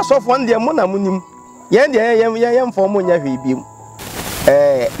 I saw one dear Mona Munim. Yan for Munya beam.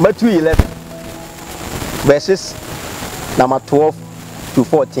 Matthew 11 verses number 12 to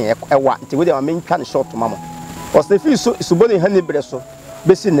 14 nti we dey main kan short mama was the feel so suboni hanibere so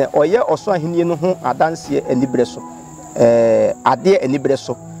besi ne oye oso ahenie no ho adanse anibere so ade anibere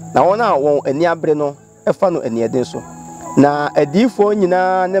so na won a won ani abre no efa no ani eden so na adifo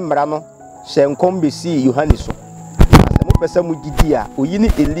nyina ne mra no hyenkom besi Yohane so asemu pesa mu gidi a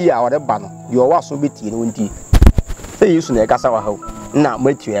oyini Elia oreba no yo waso betie no nti say Yesu na kasa wa ha na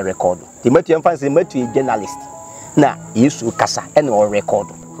Matthew record the Matthew fancy Matthew journalist na Yesu kasa and or record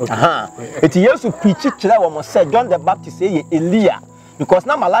it Yesu preach kire wo mo say John the Baptist say Elia because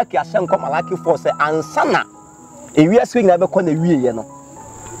na Malaki ashenko Malaki 4 say ansana ewia swing na be ko na wieye no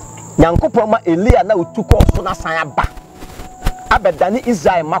Nyankopon ma Elia na otuko so na san aba abedane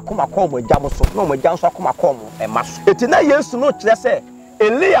Israel makomako mo agya so na mo agya so akomako mo emaso eti na Yesu no kire say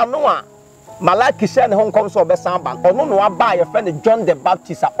Elia no a Malaki share ne honkom so obesan ban ono no aba ye friend John the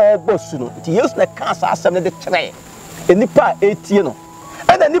Baptist a obosu no eti Yesu na kansa asem ne de kire enipa etie no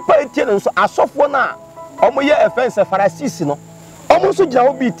ena nipa etie no so asofo na omo ye offense Pharisees no omo so gina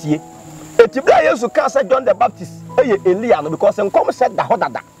obi tie eti bra Yesu kansa John the Baptist eye Elia no because enkom said da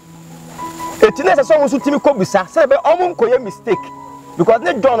hodada eti na so so timi ko bisa say be omo nkoye mistake because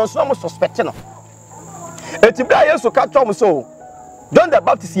ne John so omo suspect no eti bra Yesu ka twom so John the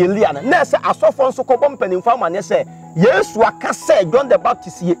Baptist Elia na say asofo so ko bompani mfa mane say Yesu aka say John the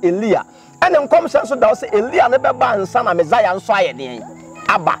Baptist ye Elia ene nkom so da say Elia ne be ba nsa na Messiah nso aye den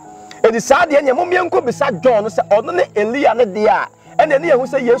aba edi saa de nya momye nko bisa John say ono ne Elia ne de a ene ne yehu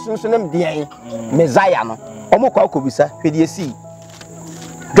say Yesu nso nem den Messiah no omo kwa ko bisa hwede esi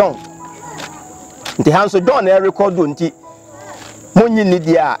John nti hanso John e record nti monyi ni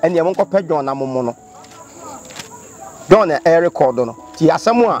de a ene mo nkopɛ John na momo no John e record no ti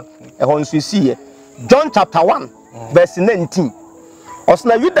asɛm a ɛhɔ nso siye John chapter 1 verse 19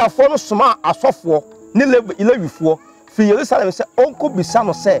 osna Yudafo no soma asɔfo ne Lewifo fi Jerusalem sɛ onko bisa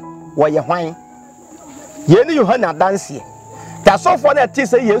no sɛ wɔyɛ hwan ye ne Yohana danse ta asɔfo na ti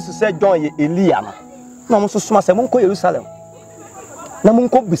sɛ Yesu sɛ John ye Elia no na mo so soma sɛ monko Jerusalem na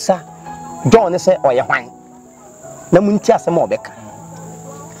monko bisa John ne sɛ ɔyɛ hwan na munti asɛm a ɔbɛka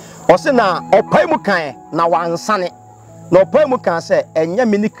ɔse na ɔpai mu kan na wansane na ɔpai mu kan sɛ ɛnyɛ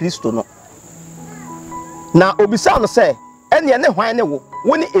me ne Kristo no na obisa no sɛ ɛne ne hwan ne wo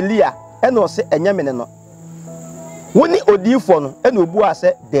woni Elia ɛne ɔse ɛnyɛ me ne no woni odifo no ɛne obu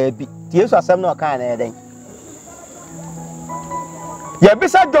asɛ daabi ti Yesu asɛm no ɔka na ɛdɛn ya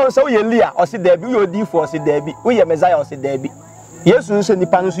bisa John sɛ wo Elia ɔse daabi wo odifo ɔse daabi wo yɛ Messiah ɔse daabi Yesu nso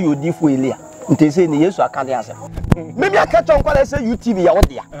nipa nso yɛ odifo Elia nti sɛ ne Yesu aka de asɛm memi aka kyɔn kwala sɛ UTV ya wo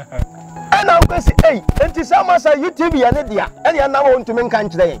dia ɛna wo kwesi enti sɛ ma sɛ UTV ya ne dia ɛne ɛna wo ntumi nka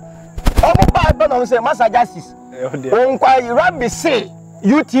nkyerɛ yɛn ɔmo ba ba na wo sɛ masa justice onkwa Rabbi say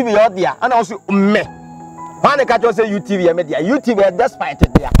UTV ya wo dia ana wo sɛ mme hwane ka kyerɛ sɛ UTV ya me dia UTV ya despite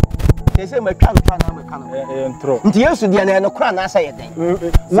dia sɛ sɛ ma twa na ma kana nti Yesu dia na ɛno kora na asɛ yɛ den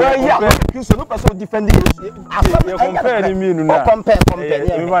wo ya Kristo no person defend Yesu asɛm compare ni mi nu na compare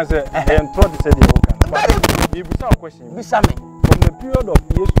me man say entro de say dey woka be busa question bisa me from the period of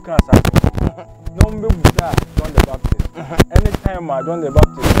Yesu kan sa no mbe busa John the Baptist anytime John the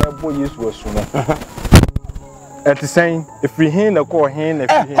Baptist boy Yesu was no at the saying if we hin na call hin na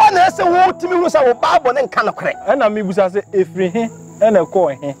fi hin na say wo timi hu say wo Bible ne nka no kre na me busa say if we hin na call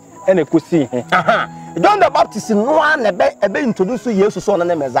hin na ko si hin John the Baptist no na ebe introduce Yesu so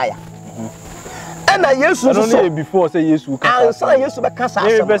na Messiah and Yesu so before say Yesu ka and so Yesu be ka sa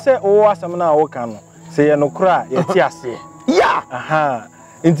asem be say o asem na wo ka no say ye no kra ye ti ase yeah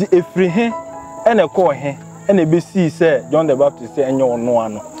nti efri he ene ko he ene be see say John the Baptist say enye ono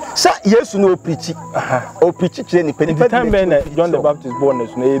ano say Yesu no preach kire ni peni time ben John the Baptist born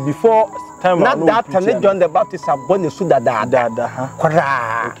so before time not that time John the Baptist born so dada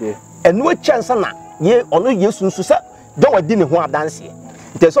kra okay and no chance na ye ono Yesu nso say John wadi ne ho adanse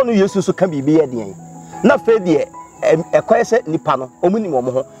nti so no Yesu so ka bibi ye den na fe de ekoye se nipa no omuni mo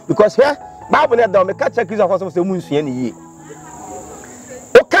ho because here Bible na da me ka check Christ for say munsua ne yie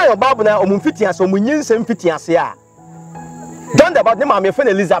o kan o Bible na omunfiti ase omunyinse mfiti ase a John the Baptist ne ma me fe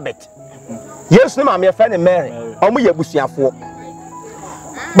Elizabeth Yesu ne ma me fe ne Mary omu ye busuafo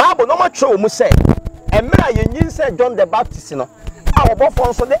Bible no ma twe o mu say emra ye nyinse John the Baptist no a obofo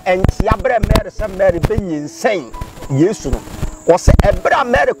nso de entia bre Mary se Mary be nyinsen Yesu no o se ebra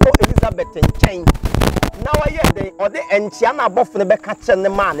Mary ko Elizabeth nchen na wa ye den o de entia na abofo ne be ka che ne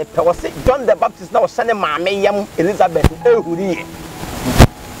ma ne pe o se John the Baptist na o se ne ma me yam Elizabeth ehuri ye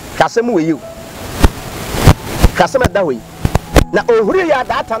kasem we you kasem da we na ohuri ya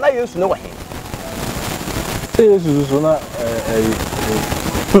data na Yesu ne wa he say Yesu so na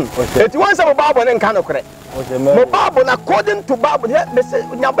eti won se Bible ne nka no kore mo Bible na according to Bible me say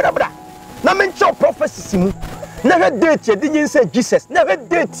nyabra na me nche prophecy mu na he date ye din say Jesus na he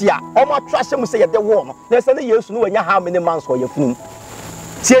date ya o ma trashe mu say ye de wo no na say na Yesu no wanya how many months o ye funum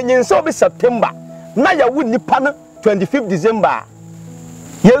tie nyin so be September na ya wu nipa no 25th December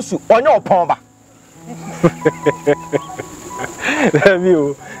Yesu onye opon ba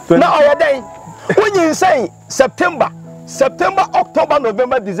na o ye den wonyin say September October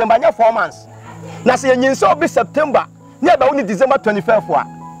November December nya 4 months na say nyin so be September na ba woni December 25th a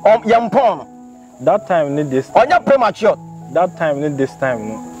yampon that time need this onya premature that time and this time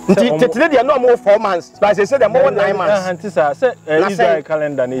no. Today they are no more 4 months, but they say they are more 9 months. Say Israel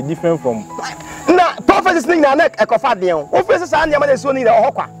calendar is different from. Na prophecies ning na nek ekofa de o. O fese sa nyama na so ni de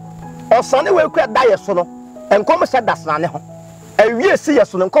ohokwa. O sane we kwa da ye so no. Enkom se da sane ho. Awie si ye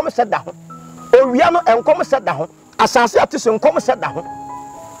so no enkom se da ho. Owia no enkom se da ho. Asase ate so enkom se da ho.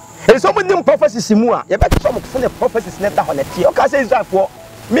 E so mo nim prophecies mu a ye be so mo fune prophecies na da ho na tie. O ka say Israel for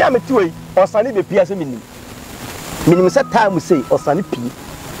me am ti we o sane be pia se minim. Minim se time say o sane pi.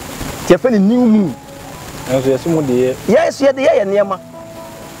 Tie fe ni new moon. Enso ye so mo de yes ye de ye niema.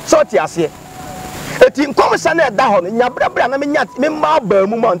 So ti ase. Eti nkom sa na da ho no nya brabra na me ma ba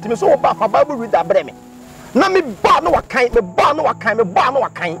mu ma ntimi so wo ba fa Bible reader bre me na me ba no wakan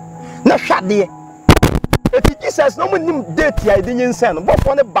na hwade eti Jesus no mo nim date ya de nyinsen no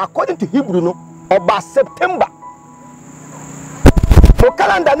bofo ne ba according to Hebrew no oba September o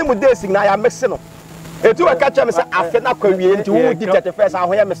calendar ne mo days na ya mix no eti we ka cha me say afi na kwawie nti wo di 31st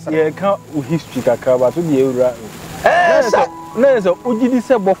aho ya mix ye ka o history kakra ba so de ewura na so ugidi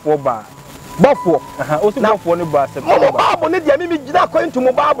se bofo ba Bafo, o si bafo ne ba se. Mo Bible ne dia mi gina according to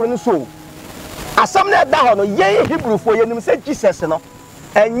mo Bible no so. Asam na da ho no ye Hebrew fo ye nim se Jesus no.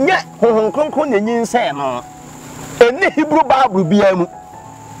 Enye honhon kronkron na nyinsen no. Eni Hebrew Bible bia mu.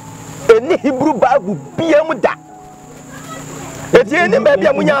 Eni Hebrew Bible bia mu da. Eti eni ba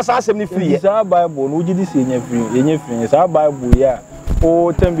bia mu nya asasem ni free. Sa Bible no ugidi se nya free. Sa Bible ya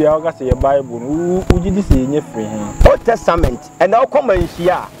o tambia o ka se ye Bible no ugidi se nya free. Old Testament and now come and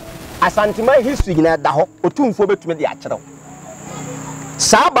share. Asantima history na da ho otumfo betumi de akyerew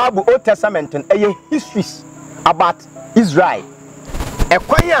sa Bible Old Testament eye histories about Israel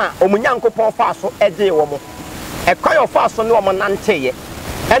ekwan a omunyankopon fa so eje wo mo ekwan ofa so ne wo mo nanteye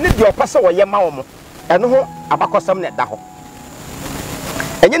ene de opase wo ye ma wo mo ene ho abakosam na da ho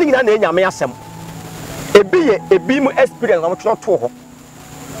enye ni nyina na enyame asem ebi mu experience na mo tro to ho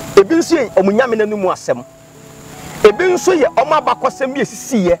ebi nso omunyame nanu mu asem ebi nso ye oma abakosem bi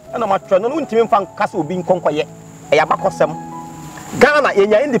esisiye na ma tro no ntimi mfa kasa obi nkonkoye e ya abakosem Ghana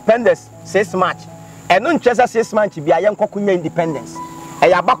yenya independence 6 March eno nchesa 6 March bia ye nkokunya independence e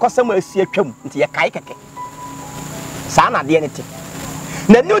ya abakosem asi atwam nti ye kai keke sa na de neti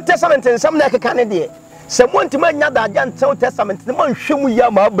na New Testament nsam na keka ne de se mo ntima anya da agya New Testament ne mo nhwemu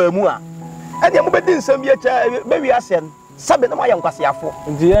ya ma ba mu a ene mo bedi nsam bi acha be wi ase sabe na ma ya nkwasiafo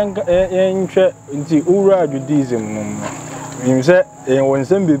nti ye nhwe nti ura Judaism no mi se won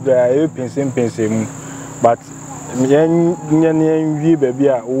nsam bibra e pensem but yen wi baby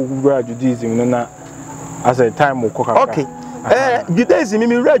a ura Judaism no na as a time okoka okay Judaism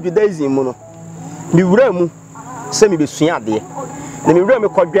mi ura Judaism mu no mi wura mu se mi besua ade na mi wura mi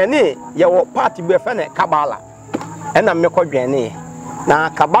kodwane ye wo party bi efe na Kabbalah na me kodwane na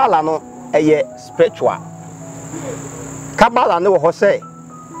Kabbalah no eye spiritual Kabbalah ne wo ho se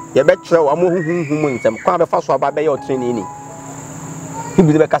ye be kire wo amohuhum ntem kwa be fa so aba be ye otreni ni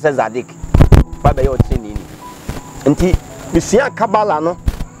Hebrew be kase zadik ba be ye otreni ni nti bisia Kabbalah no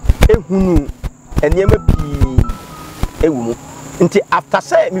ehunu enema pi ewumu nti after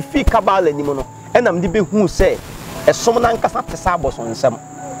say mi fi Kabbalah ni mu no enam de be hu say esom na nkasa tesa aboso nsem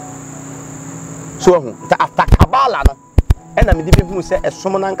so hu nti after Kabbalah no enam de be hu say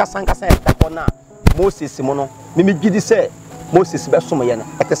esom na nkasa eta na Moses mu no mi gidi say Moses be som ye no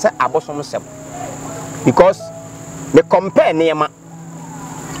ete say aboso nsem because me compare nema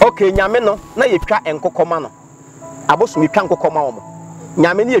okay nyame no na yetwa enkokoma no aboso mi twa nkokoma wo mo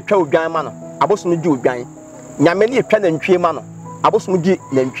nyame ne yetwa odwan ma no aboso no gi odwan nyame ne yetwa nantwie ma no aboso no gi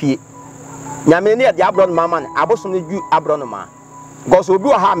nantwie nyame ne yede abro no mama no aboso no gi abro no ma because obi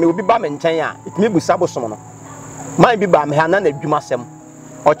wo ha me obi ba me nchen a itimi busa aboso no man bi ba me ha na na adwuma sem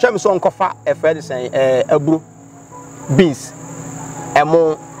o chem so nkofa efred sen aburo beans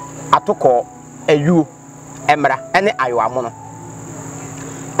emo atoko ayuo emra ene ayoamo no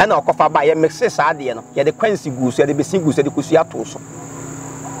ena okofa ba ye mixe saade no ye de kwansi gusu ye de besi gusu ye de kusu ato so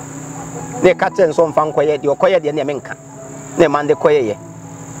ne ka ten so mfa nkoye de okoye de ne menka ne man de koye ye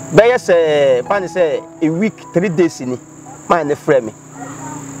be ye se pan se a week 3 days ni man ne frame me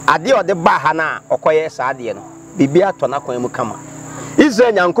ade o de ba ha na okoye saade no bibia ato na kwan mu kama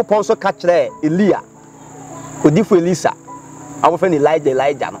Israel nyankopon so ka kire Elia odifo Elisa awofe ni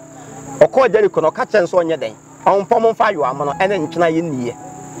Elijah no okoye Jericho no ka ten so onye den onpom mfa yo am no ene nkyena ye niye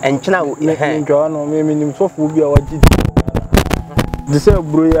enkyena wo njo no me nim sofo bi a waji de se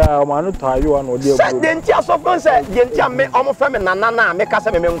bro ya ma no tayo na odi ebro se de ntia sofo se de ntia me omo fe me nana na me ka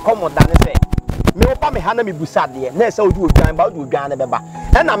se me nkomoda ne se me oba me ha na me busade na se odi odwan ba odi odwan ne beba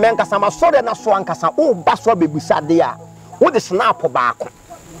e na me nkasa ma sore na so ankasa o ba so be busade a wo de snap baako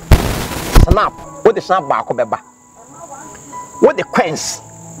snap wo de snap baako beba what the queens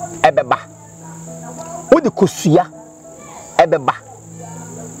ebeba what the kosua ebeba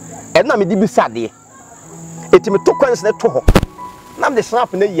e na me di bisade eti me to queens na to ho na me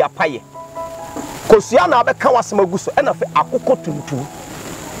snap na yi apaye kosua na abeka wasema guso e na fe akoko tuntum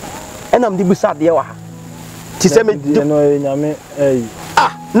e na me di bisade wa ha ti se me no nyame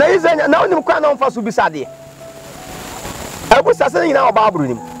na izenya na onim kwa na mfa so bisade abu sase nyina oba aburu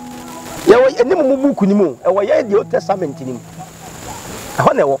nim ye wo enim mu buku nim e wo ye the Old Testament nim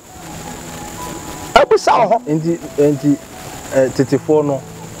ho na wo abu sa ho enti 34 no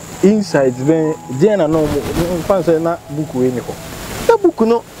inside ben dia na no mfa so na buku we ni ho na buku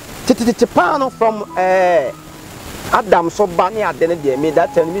no tete pa no from Adam so ba ne ade ne de me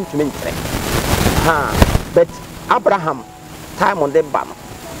that time me ntumi ntre but Abraham time on the ban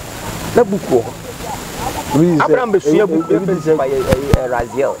na buku ho Abraham besua buku by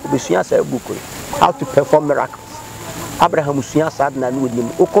Raziel besua sa buku how to perform miracles Abraham sua sa na no nim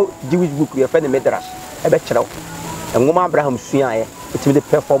oko Jewish book ye fa ne Midrash e be kyerɛw ngoma Abraham sua ye it will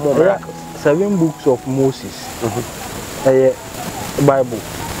perform miracles 7 books of Moses Bible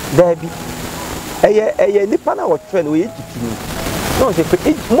there be nipa na what trend we Egyptian no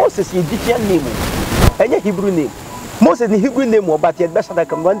say Moses Egyptian name Hebrew name Moses the Hebrew name but yet better that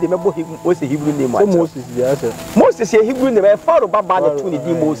come one day Moses Hebrew name so Moses yes Moses Hebrew name Pharaoh baba na tuni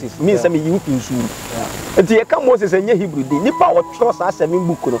di Moses means say you fit nsuru enti ye ka Moses enye Hebrew di nipa what trust as 7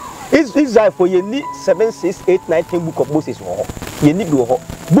 book no Israel for ye ni 7 6 8 9 10 book of Moses ho ye ni bi ho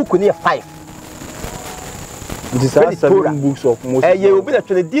book ni 5 these are 7 books of Moses ye obi na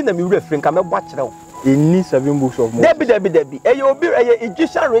twene di na mi wura frin ka me bo akere wo any 7 books of Moses debi ye obi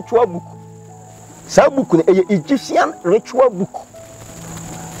Egyptian ritual book sa book no Egyptian ritual book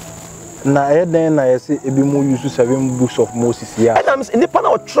na den na yesi ebi mu use 7 books of Moses ya and am nipa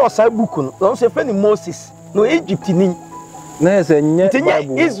na trust sa book no so fe ni Moses no Egypt ni na yesi nye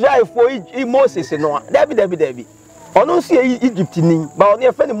Bible Israel for Moses no debi ono si Egypt ni but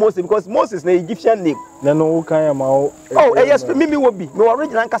ono fe ni Moses because Moses na Egyptian name na no kan ya ma yes me wo bi me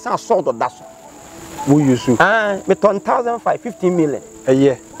original kasa sword of that wo use me 15 million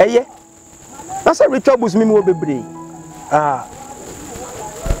eye that's a ritual books me wo bebre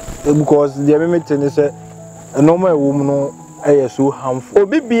because the me say normal woman no so harmful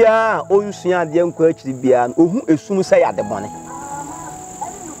obi bia onsua de nko akiri bia ohu esum say ade bone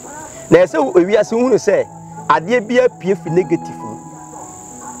na say ewiase hu say ade bia pie fi negative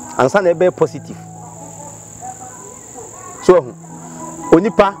ansa na be positive so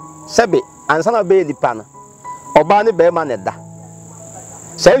onipa sebe ansa na be nipa na oba ne be ma ne da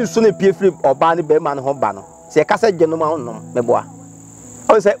say nsu na pie fi oba ne be ma ne ho ba no say ka say genu ma honnom meboa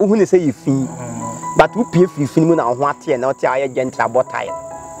o say hu ne say yefin but who pay free film na ho ate na ate aye gentle abotai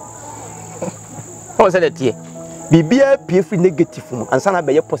o say that here bibia pay free negative mu ansa na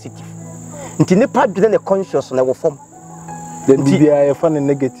be ye positive nti ne pa dwene ne conscious na wo form bibia ye fa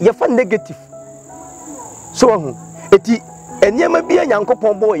negative so hu eti eniema bia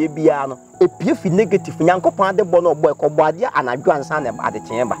nyankopon bo ye bia no e pay free negative nyankopon ade bo no bo e ko bo ade anadwo ansa na ade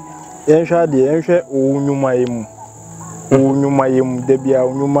kyen ba yenhwa de yenhwe onyuma yemu de bia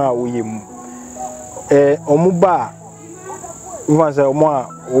onyuma oyemu omuba uvanze omo wa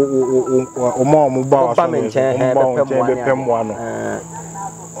so bepemwa no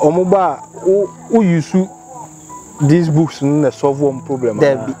omuba u use these books na solve one problem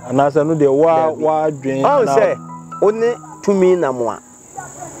and as no dey wa dwen na say oni tumi na mo a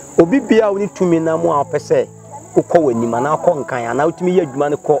obi bia oni tumi na mo a opese ukọ wanim na akọ nkan na utumi ye adwuma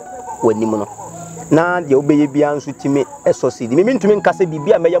ne kọ wanim no na de obeye bia nso timi esosidi me ntumi nkase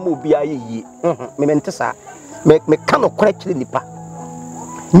bibia meya ma obi aye me mente sa me ka no kore kire nipa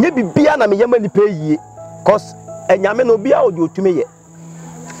nye bibia na meya ma nipa yie cause enyame no bia odi otumi ye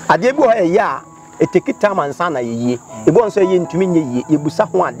ade bi ho ya etekita mansa na yie ebi on so ye ntumi nye yie yebusa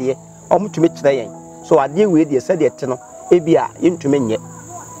ho ade omutumi kire yen so ade we de se de te no ebia ye ntumi nye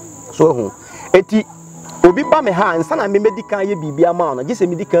so hu eti obi ba me ha ansa na me medical ye bibia ma no gise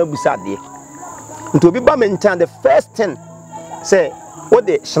medical busa ade nti obi ba me ntan the first thing say what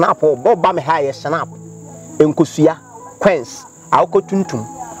the snap or ba me high snap enkosua queens akotuntum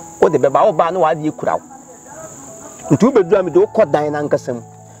what the beba oba no wa de kura nti obedu me de okodan na nkasam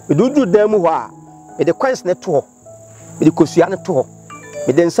me de odu dan mu ho a me de queens ne to ho me de kosua ne to ho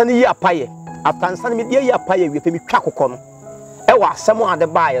me de nsan yi apaye after nsan me de yi apaye wi fe me twa kokọ no e wa asem ade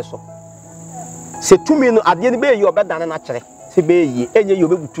baaye so se tumi no ade ne be yi obedane na kire se be yi enye yi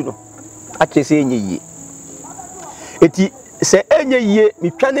obebutu no akese enye yie eti se enye yie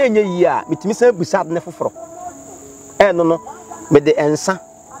mitwa na enye yie a mitimi san busa ne foforo no me de ensa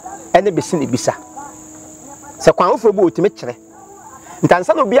ene besi ne bisa se kwan ofo bo otimi kire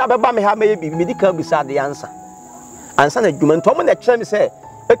ntansa no bia beba me ha me bi medical bisa de answer ansa na dwuma ntom na kyerɛ me sɛ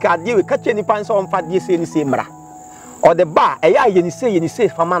eka ade we ka kyerɛ nipa nsa on fa de se ni se mra o de ba ɛyɛ ye ni se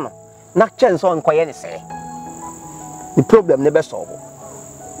fama no na kyɛn so nkoye ne sɛ the problem ne be solve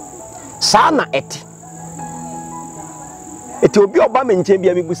saa na eti obi oba me nkyɛn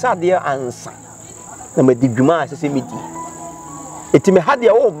bia me busa de ansa na me di dwuma asese me di eti me ha de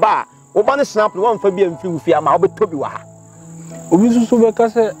wo ba ne snap no wonfa bia mfiri wufi ama obeto bi wa ha obi susu be ka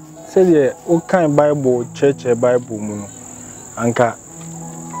sɛ de o kan Bible church Bible mu no anka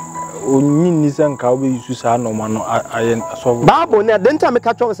onni ni sɛ nka obi yusu saa no ma no ayen so Bible na den ta me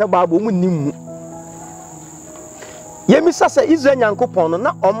ka twon sɛ Bible mu nim mu yemi sa sɛ Israel Nyankopɔn no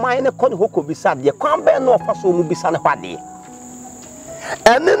na ɔman ne kɔ ne hokɔ bisa de kwan bɛ na ɔfa so mu bisa ne hwade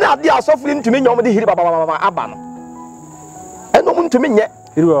ɛne na ade asɔfo ntumi nyom de hiri baba aba no ɛno mu ntumi nyɛ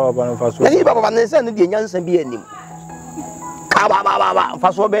hiri baba no fa so hiri baba ne sɛ ne de nyansa bi anim ka baba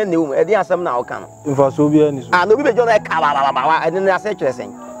fa so bɛ ne wo ɛde asɛm na ɔka no fa so bi ani so no bi be jo na ka baba ɛne na asɛ kyerɛ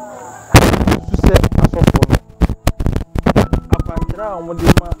sɛn su sɛ asɔfo no akwankyerɛ a ɔmo de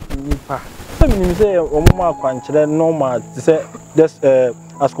ma nipa sɛ minim sɛ ɔmo ma akwankyerɛ normal sɛ just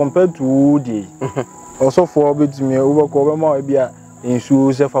as compared to the ɔsɔfo betumi wobɛkɔ ɔbɛma ebi a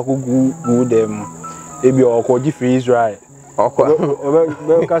nsuo sɛ fa ko gu dem ebi ɔkɔ free Israel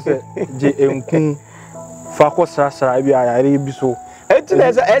ɔkɔ ka sɛ je enku fa ko srasra ebi ayare bi so eti na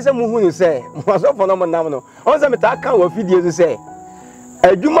ese mu hunu sɛ ɔsɔfo no mo nam no ɔn sɛ meta kan wa fidie so sɛ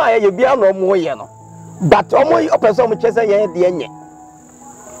adwuma a ye bia no mo ye no but ɔmo ɔpɛsɛ ɔmo kyɛ sɛ ye de enye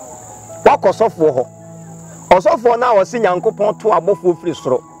wakɔ sɔfo hɔ ɔsɔfo na wɔ se Nyankopɔn to abɔfo firi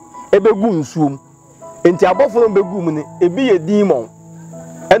soro ebegu nsuom enti abɔfo no begu mu ne ebi ye demon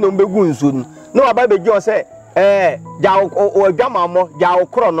ɛna mbegu nsuom na waba begi o sɛ ja o adwamamɔ ja o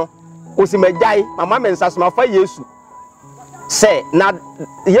koro no osimagyae mama me nsasoma fa Yesu sɛ na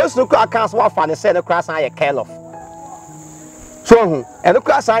Yesu ko aka so wafa ne sɛ ne kra san ye care of so hu e ne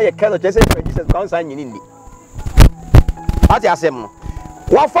kra san ye care of just say Jesus kan san nyini ni ati asem no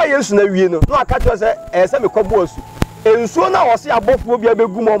wafa Yesu na wie no na aka cho sɛ sɛ me kɔbo asu ensuo na wo se abɔfo bia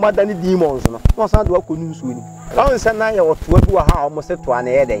begu mo ma dane demons no na san de wakɔ nu nsuo ni kan sɛ na ye otoa bi wa ha o mo se toa na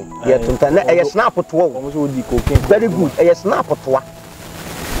ye den ye tunta na ye snap toa o mo so di cocaine very good ye snap toa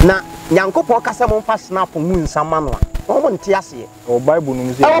na Nyankopɔn kasa mo fa snap mu nsama no a mo nte ase o Bible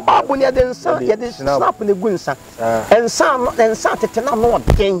no say o Bible ne de nsa ye de snap ne gu nsa ensa no ensa tete na no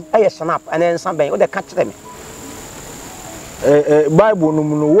den aye snap ana ensa ben o de ka kire me Bible no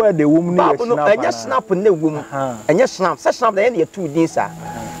mu no where the woman ne snap enye snap ne wom enye snap se snap na ye tu din sa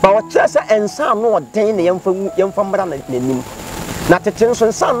ba o kire se ensa no den ne yemfa mra na nim na tete nso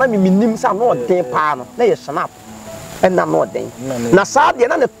ensa na minim sa no den pa no na ye snap ena no den na saa de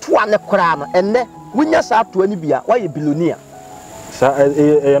na ne toa ne kora no enne wunya saa toa ni bia wa ye bilonia saa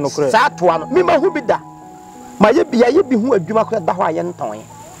no kora saa toa no mi ma hu bi da ma ye bia ye bi hu adwuma kora da ho aye nton ye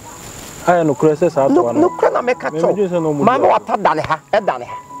aye no kora se saa toa no kora na me ka cho ma no ata da ne ha e da ne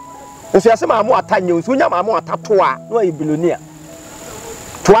ha nso ya se ma mo ata nye nso nya ma mo ata toa no ye bilonia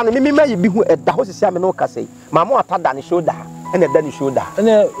toa no mi ma ye bi hu e da ho sisi ame no ka sei ma mo ata da ne shoulder ene da ne shoulder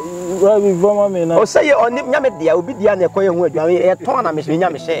ene Rabbi voma me na o say oni nya me dia obi dia na ekoye hu aduan e ton na me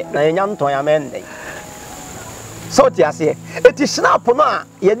nya me hye na nya nton ya me ndai so ti ase eti snap no a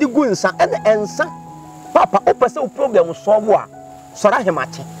ye di gu nsa ene ensa papa o pese o problem so bo a sora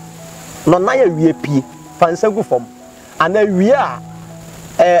hemache no na ya wie pie fansa gu fom ana wie a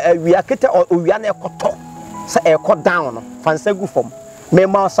wie akete o wie na ekoto se ekọ down no fansa gu fom me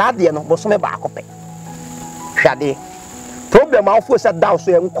ma sa de no bo so me ba akopɛ hwade problem a ofo se down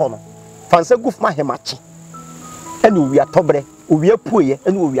so enko no fansa gu fom ahemache ene wie atobre o wie puoye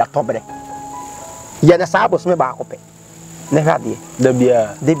ene o wie atobre ye na sa bo so me ba akopɛ ne hwade da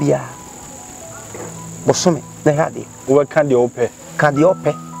bia bo so me ne hwade wo ka de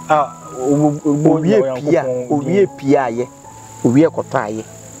opɛ ah owie pia ye owie koto aye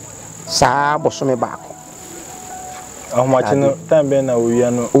saa bo so me ba akɔ ahomache no time be na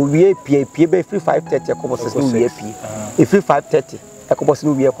owie pie be free 5:30 ekobo se no owie pie e free 5:30 ekobo se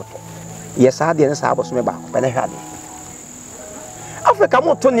no owie koto ye saa de ne saa bo so me ba akɔ ne hwade Africa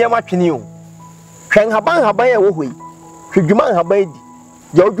mo to ne ma twene o hwen haban ya wo hoi hwedwuma haban di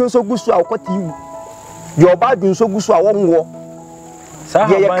ya odwonso gusu a wokɔte iwu ya oba adwonso gusu a wonwo sa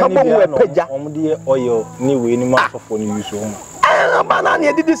haban ni bia no omde oil ni we ni ma sofo ni yusu ho haban na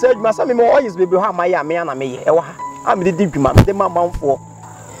ne didi sa adwuma sa me oils bebe ho amaye ame na meye e wo ha a me didi dwuma me de mamamfo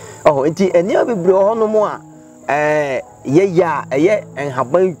enti eni abebre ho no mo a ye ya eye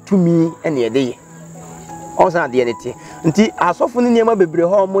haban tumi ene ye de ye o sa de ne ti enti asofo ni niam abebre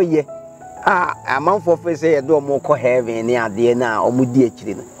ho mo ye amanfo fe say ye do mo ko heaven ni ade na omudi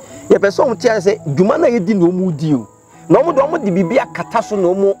akiri no ye person mo tia say dwuma na ye di no omudi o na omo de bibia kata so na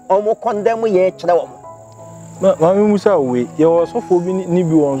omo condemn ye kire wo ma me musa we ye wo sofo bi ni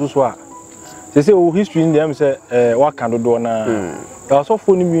bi won so a say o history ni dem say wa kan do na ye wo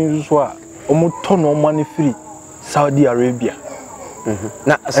sofo ni bi so a omo to no mani free Saudi Arabia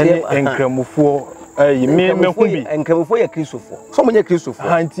na say enkramufo me hu bi enkramufo ye kristofo so mo ye kristofo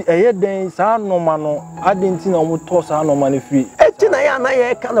anti eye den sa noma no adenti na omo to sa noma ni free eti na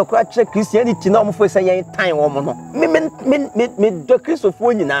ya ka na kura che Christianity na omo fo say yen tan wo mo no me do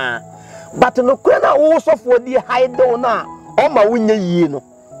kristofo nyina but no kura na wo sofo di hide na o ma wunye yie no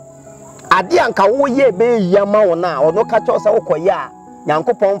ade anka wo ye be yia ma wo na ono ka che o say wo koye a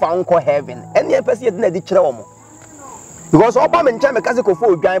Nyankopon fa nko heaven ene e pese ye di na di kire wo mo because oba me ncha me kase ko fo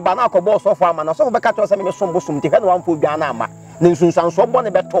odwan ba na akọbọ sofo ama na sofo be ka to se me som bosum ti he na wan fo odwan na ama na nsunsanso bo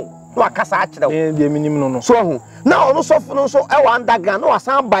ne beto na akasa a kire wo de minim no so hu na ono sofo no so e wa underground na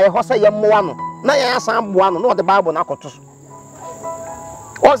wasan ba ye ho se ye mmoa no na ya san boa no na the Bible na akoto so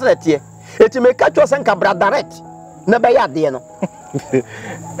o se tie eti me ka to se nka bra direct na be ya de no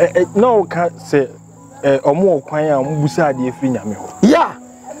no ka se omo okwan a mbusa ade efiri nyame ho yeah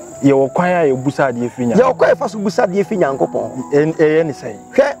ye okwan a ye busa ade efiri nyame ye okwan fa so busa ade efiri Nyankopon ye ni sai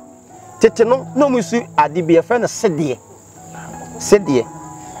hwe tete no no musu ade bi e fa na sede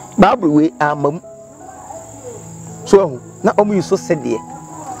Bible we amam so hu na omu yuso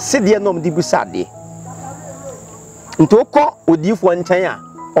sede no mdi busa ade nto ko odifo nchen a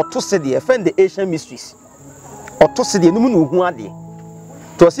oto sede fa the Asian mysteries oto sede no mu no hu ade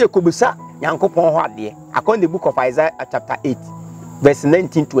to se ekobusa Nyankopon ho ade according to the book of Isaiah chapter 8 verse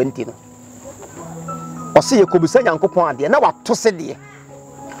 19-20 no ose ekobusa Nyankopon ade na wato sede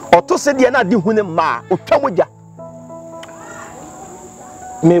oto sede na ade hu ne ma otwa moja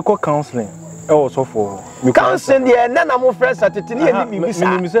me ko counseling e wo sofo me counseling de na mo friends atete ne ni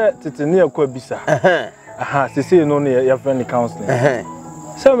bibisa me say tete ne akwa bisa sese no ne ya friend counseling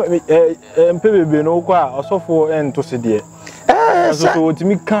so mpebebe no kwa osofo ento sede so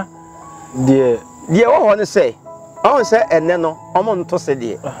otimi ka de wo ho ne say on say ene no omo nto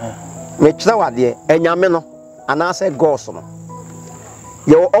sede me kire wade enyame no ana say ghost no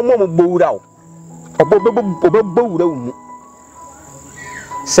ye omo mo bowura wo obobowura mu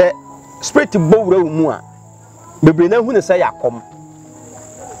se spirit bowura mu a bebre na hu ne say yakom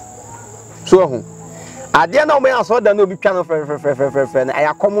so hu ade na omo ya so da na obi twa no fe na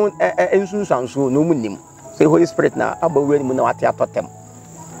yakom ensunsanso no mu nim say Holy Spirit na abawura ni mu na wate atotem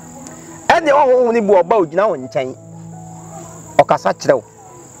ene wo ni bu oba ogina wo nchen okasa kirew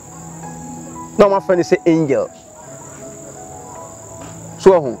no ma fa ni say angel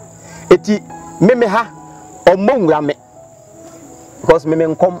so hu eti meme ha ommo nwura me because meme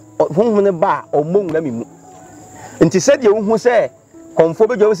nkom hunhun ne ba ommo nwura me mu nti se de hu se konfo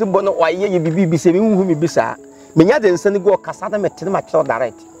be jo se bo no waye ye bibi se me hu mi bisa menya de nsa ni go okasa na mete na ma kirew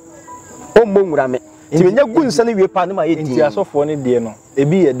direct ommo nwura me ti menya gu nsa ni wie pa na ma ye nti asofo ne de no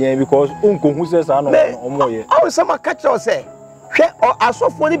ebi ye den because onko hu se sa no omo ye awu se ma ka kirew se hwe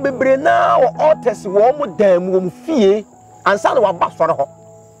asofo ni bebre na o altars wo mo dan mu wo fie ansa na wa ba sore ho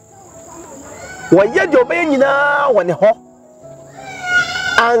wo ye de obe nyina wo ne ho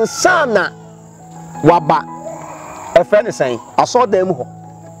ansa na wa ba e fe ne san aso dan mu ho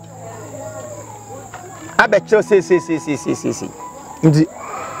abe kirew se nti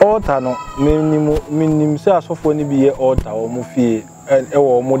altar no minim se asofo ni bi ye altar wo mo fie e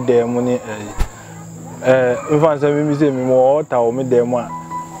wo mo dan mu ni mfa nsa mi se mi mo altar wo me dan mu a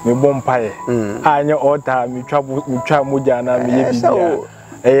me bom pae anya altar mi twa moja na me ye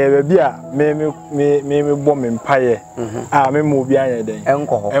bibia be bia me bom me pae me mo bi anya den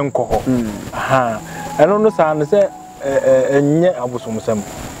enko ho eno no sa no se enye abosomsem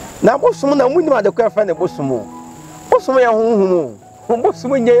na bosom na munni ma de kwa fa ne bosom ya honhum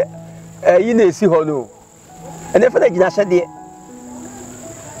bosom nye yi na esi ho no ene fa na gina hyade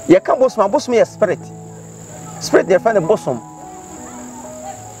ye ka bosom ye spirit ye fa ne bosom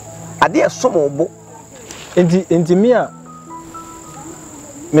ade esomo bo enti me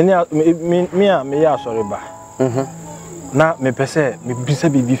ya sorry ba na me pese me bisa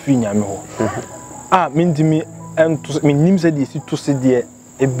bibi fi nyame ho me ndimi ento me nim se de si to se de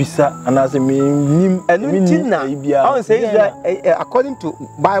ebisa anase me nim enuntina on say according to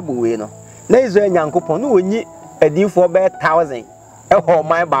Bible we no na Israel Nyankopon no onyi adifo be 1000 e ho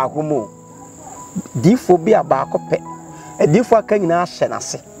man ba ko mu difo bi aba ko pe adifo aka nyina ahye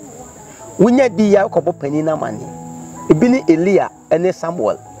nase wonya di ya ko bo pani na mane ebi ni Elia ene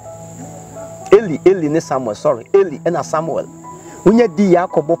Samuel Eli ne Samuel sorry Eli ena Samuel Unya di ya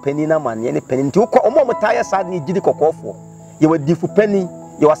kobo penny na man, any penny to omotaya sad ni did kokofo. You were diffu penny,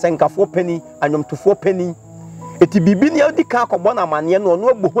 you were senka 4 penny, and to 4 penny. It be been out the car cobona man,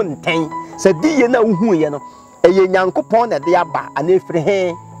 no bohun ten, said di ye na who ye no, a yanko pon at the abba, and if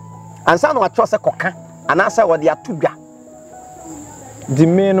he and son of a chosa coca, and answer what they are to ga. The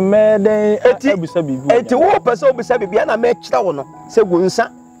men made a person beside me, and I met Chawano, say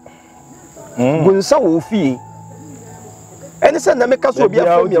Gunsa. Gunsa will fee. And the son that make us will be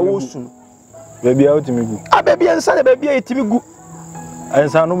out of your soon. Baby out to me. A baby and son, a baby, a timid good.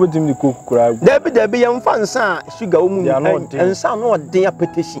 And son over to me cook crab. There be young fan, son, sugar, and son, no dear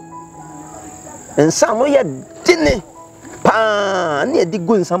petition. And some way a dinner. Pa near the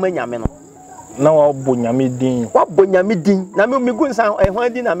Gunsa Yameno. Now I'll bunya me din. What bunya me din? Now me good sound a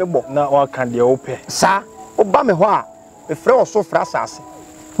hundred and a book. Now I can't the open. Sir, Obama, wha, a friend so frasas.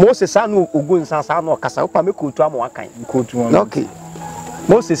 Moses Sanu Ugun Sano Casa, Pamiku to Amoaka. Okay.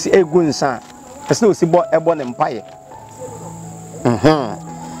 Moses a good son. As no see a born empire.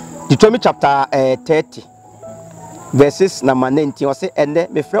 Deuteronomy chapter 30, verses number 19, or say, and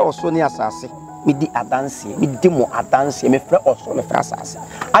then me friend also near Sassy. Me di adansi, me di mo adansi, me frɛ ɔso me frɛ asase.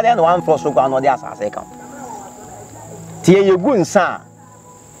 Ade na wan frɛ so gwa no de asase ka. Tie ye gu nsa.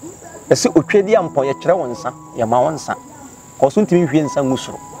 Ese otwedi ampɔ ye kyerɛ won nsa, ye ma won nsa. Kɔso ntimi hwie nsa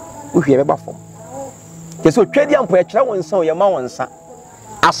ngusoro. Wo hwie bɛba fam. Ese otwedi ampɔ ye kyerɛ won nsa, ye ma won nsa.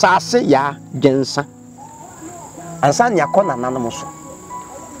 Asase ya gensa. Ansa nya kɔ na nanom so.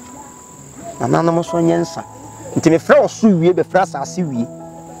 Na nanom so nyensa. Ntimi frɛ ɔso wie be frɛ asase wie.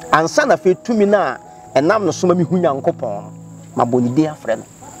 Ansa na fe tumi na enam no soma mi hu Nyankopɔn ma bonide afrɛ no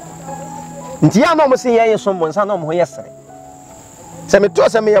nti ya ma mo se yɛ so bonsa na mo ho yɛsere se me to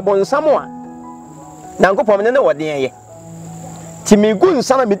se me yɛ bonsa mo a Nyankopɔn me ne wode yɛ ti me gu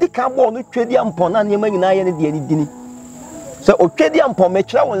nsa na me di ka bɔ no twedi ampɔ na ne ma nyina yɛ ne de ani dini se o twedi ampɔ me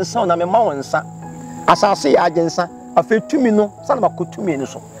kyerɛ won nsa na me ma won nsa asase yɛ agensa afe tumi no sa na makotumi ni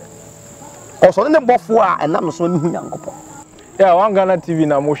so ɔso ne bɔfo a enam no soma mi hu Nyankopɔn. Yeah, one Ghana TV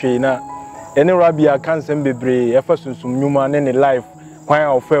na mo hwe na ene Rabbi akansem bebre e fa sunsum nyuma ne ne life kwan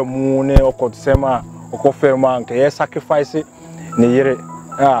ofa mu ne okotsem a okofa mu anka ye sacrifice ne yere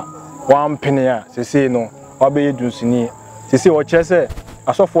one penny a sese no obe dunsini sese o kyerese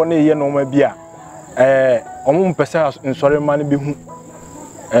asofo ne ye no ma bia omo mpese nsore ma ne behu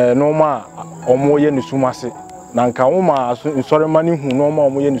no ma omo ye ne sumase na nka wo ma nsore ma ne hu no ma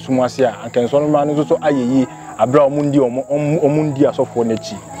omo ye ne sumase a anka nsore ma ne so ayeyi abra omundi asofo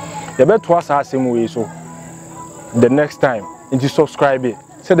nechi ye beto asa asem we so the next time into subscribe it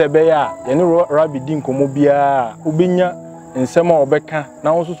say the be ya ye ne Rabbi din komo bia obenya nsem a obeka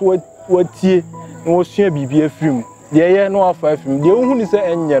na wo so watie na wo sua bibia film de ye no afa film de wo ni se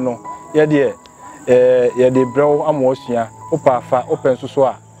enye no ye de brew amo sua opa afa open so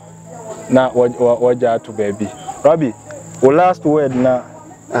a na waja to baby Rabbi o last word na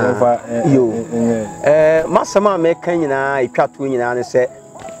masama me kan nyina etwa to nyina ne se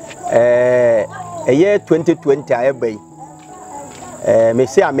eye 2020 ayebai me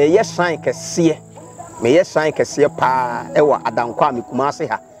se a me ye san kese pa ewa adankwa me kuma ase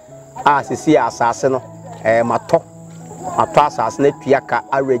ha a sisi asase no mato asase na tuaka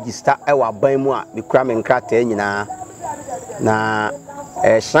a register ewa ban mu a me kura me nkrata nyina na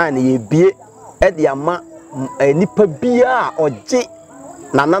san ye bie e de ama nipa bia oje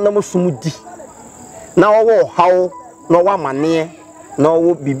na nanam sumudi na wo hawo na wo amane na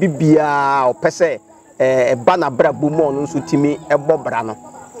wo bibibia opese ba na bra bomo no nso timi ebo bra no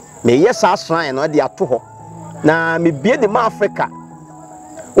me yesa asran no de ato ho na me bie de ma Africa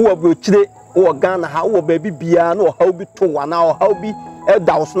wo brochire wo Ghana ha wo ba bibia na wo hawo bi to wa na wo hawo bi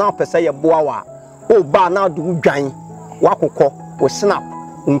daus na opese ye boa wa wo ba na do dwan wakokɔ wo snap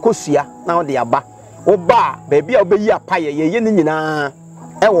nkosua na wo de aba wo ba baabi a wo beyi apaye ye ni nyina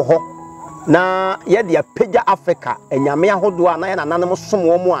ewo ho na ye de apagya Africa enyame ahodo a na ye nananom som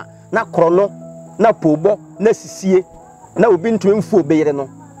wo mu a na krono na pobo na sisie na obi ntwe mfu obeyere no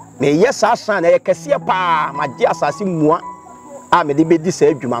me yesa asan na ye kese pa magye asase mua a me de bedi sa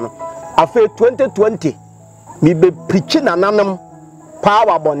adwuma no afa 2020 me be preach nananom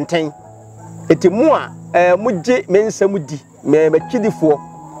power bonten etimu a mugye me nsam di me twidifo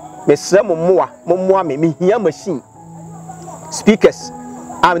me sra moa me hia machine speakers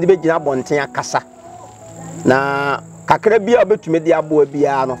am de begina bonten akasa na kakra bia obetumi de aboa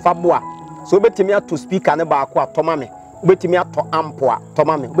bia no fa boa so obetumi ato speaker ne ba ko atoma me obetumi ato amp a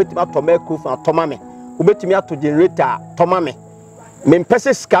toma me obetumi ato microphone atoma me obetumi ato generator toma me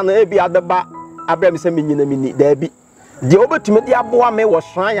mpese scanner e bia de ba abra me se me nyina mini da bi de obetumi de aboa me wo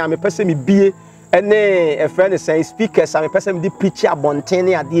sran ya me pese me bie ene a friend say speakers am person di preach abonten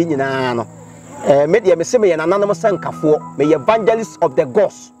ne ade nyina no me de me se me ye nananom sankafo me evangelist of the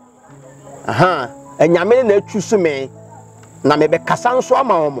gods enyame na atwusu me na me be kasa nso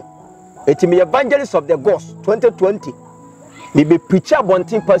ama omo eti me evangelist of the gods 2020 me be preach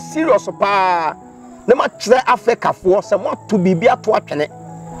abonten pa serious pa na ma kire africafo se mo to bibia to atwene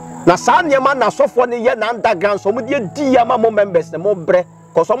na saa nyema na sofo ne ye na underground so mo de di ama mo members ne mo bre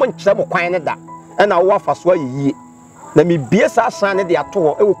ko so mo nkire mo kwan ne da na wo afaso ayie na me bie saa san ne de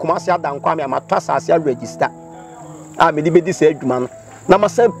ato e wo kumase adankwa me amato asase a register me di bedi sa adwuma no na ma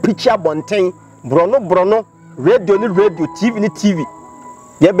sa preach abonten brono radio ni radio tv ni tv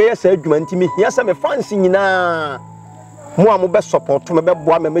ye be ye sa adwuma ntimi hia sa me fans nyina mo am be support me be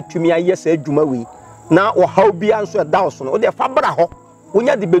boa me matumi aye sa adwuma wi na wo haw bia nso e dawo no wo de fa bra ho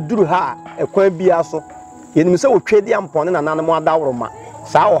wonya de beduru ha e kwa bia so yenim se wo twedi ampone na nanom adawro ma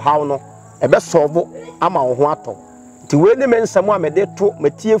saa wo haw no ebe solve ama wo ho ato ti we ne mensam a me de to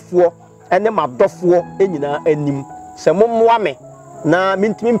matiefuo ene madofo enyina anim se mommoa me na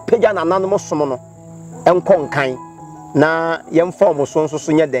mintimi mpagya na nanom som no enkonkan na yemfa mo so nso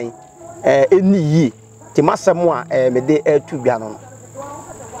so nya den eni yi ti masam a me de atu bia no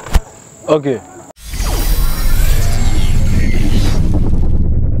okay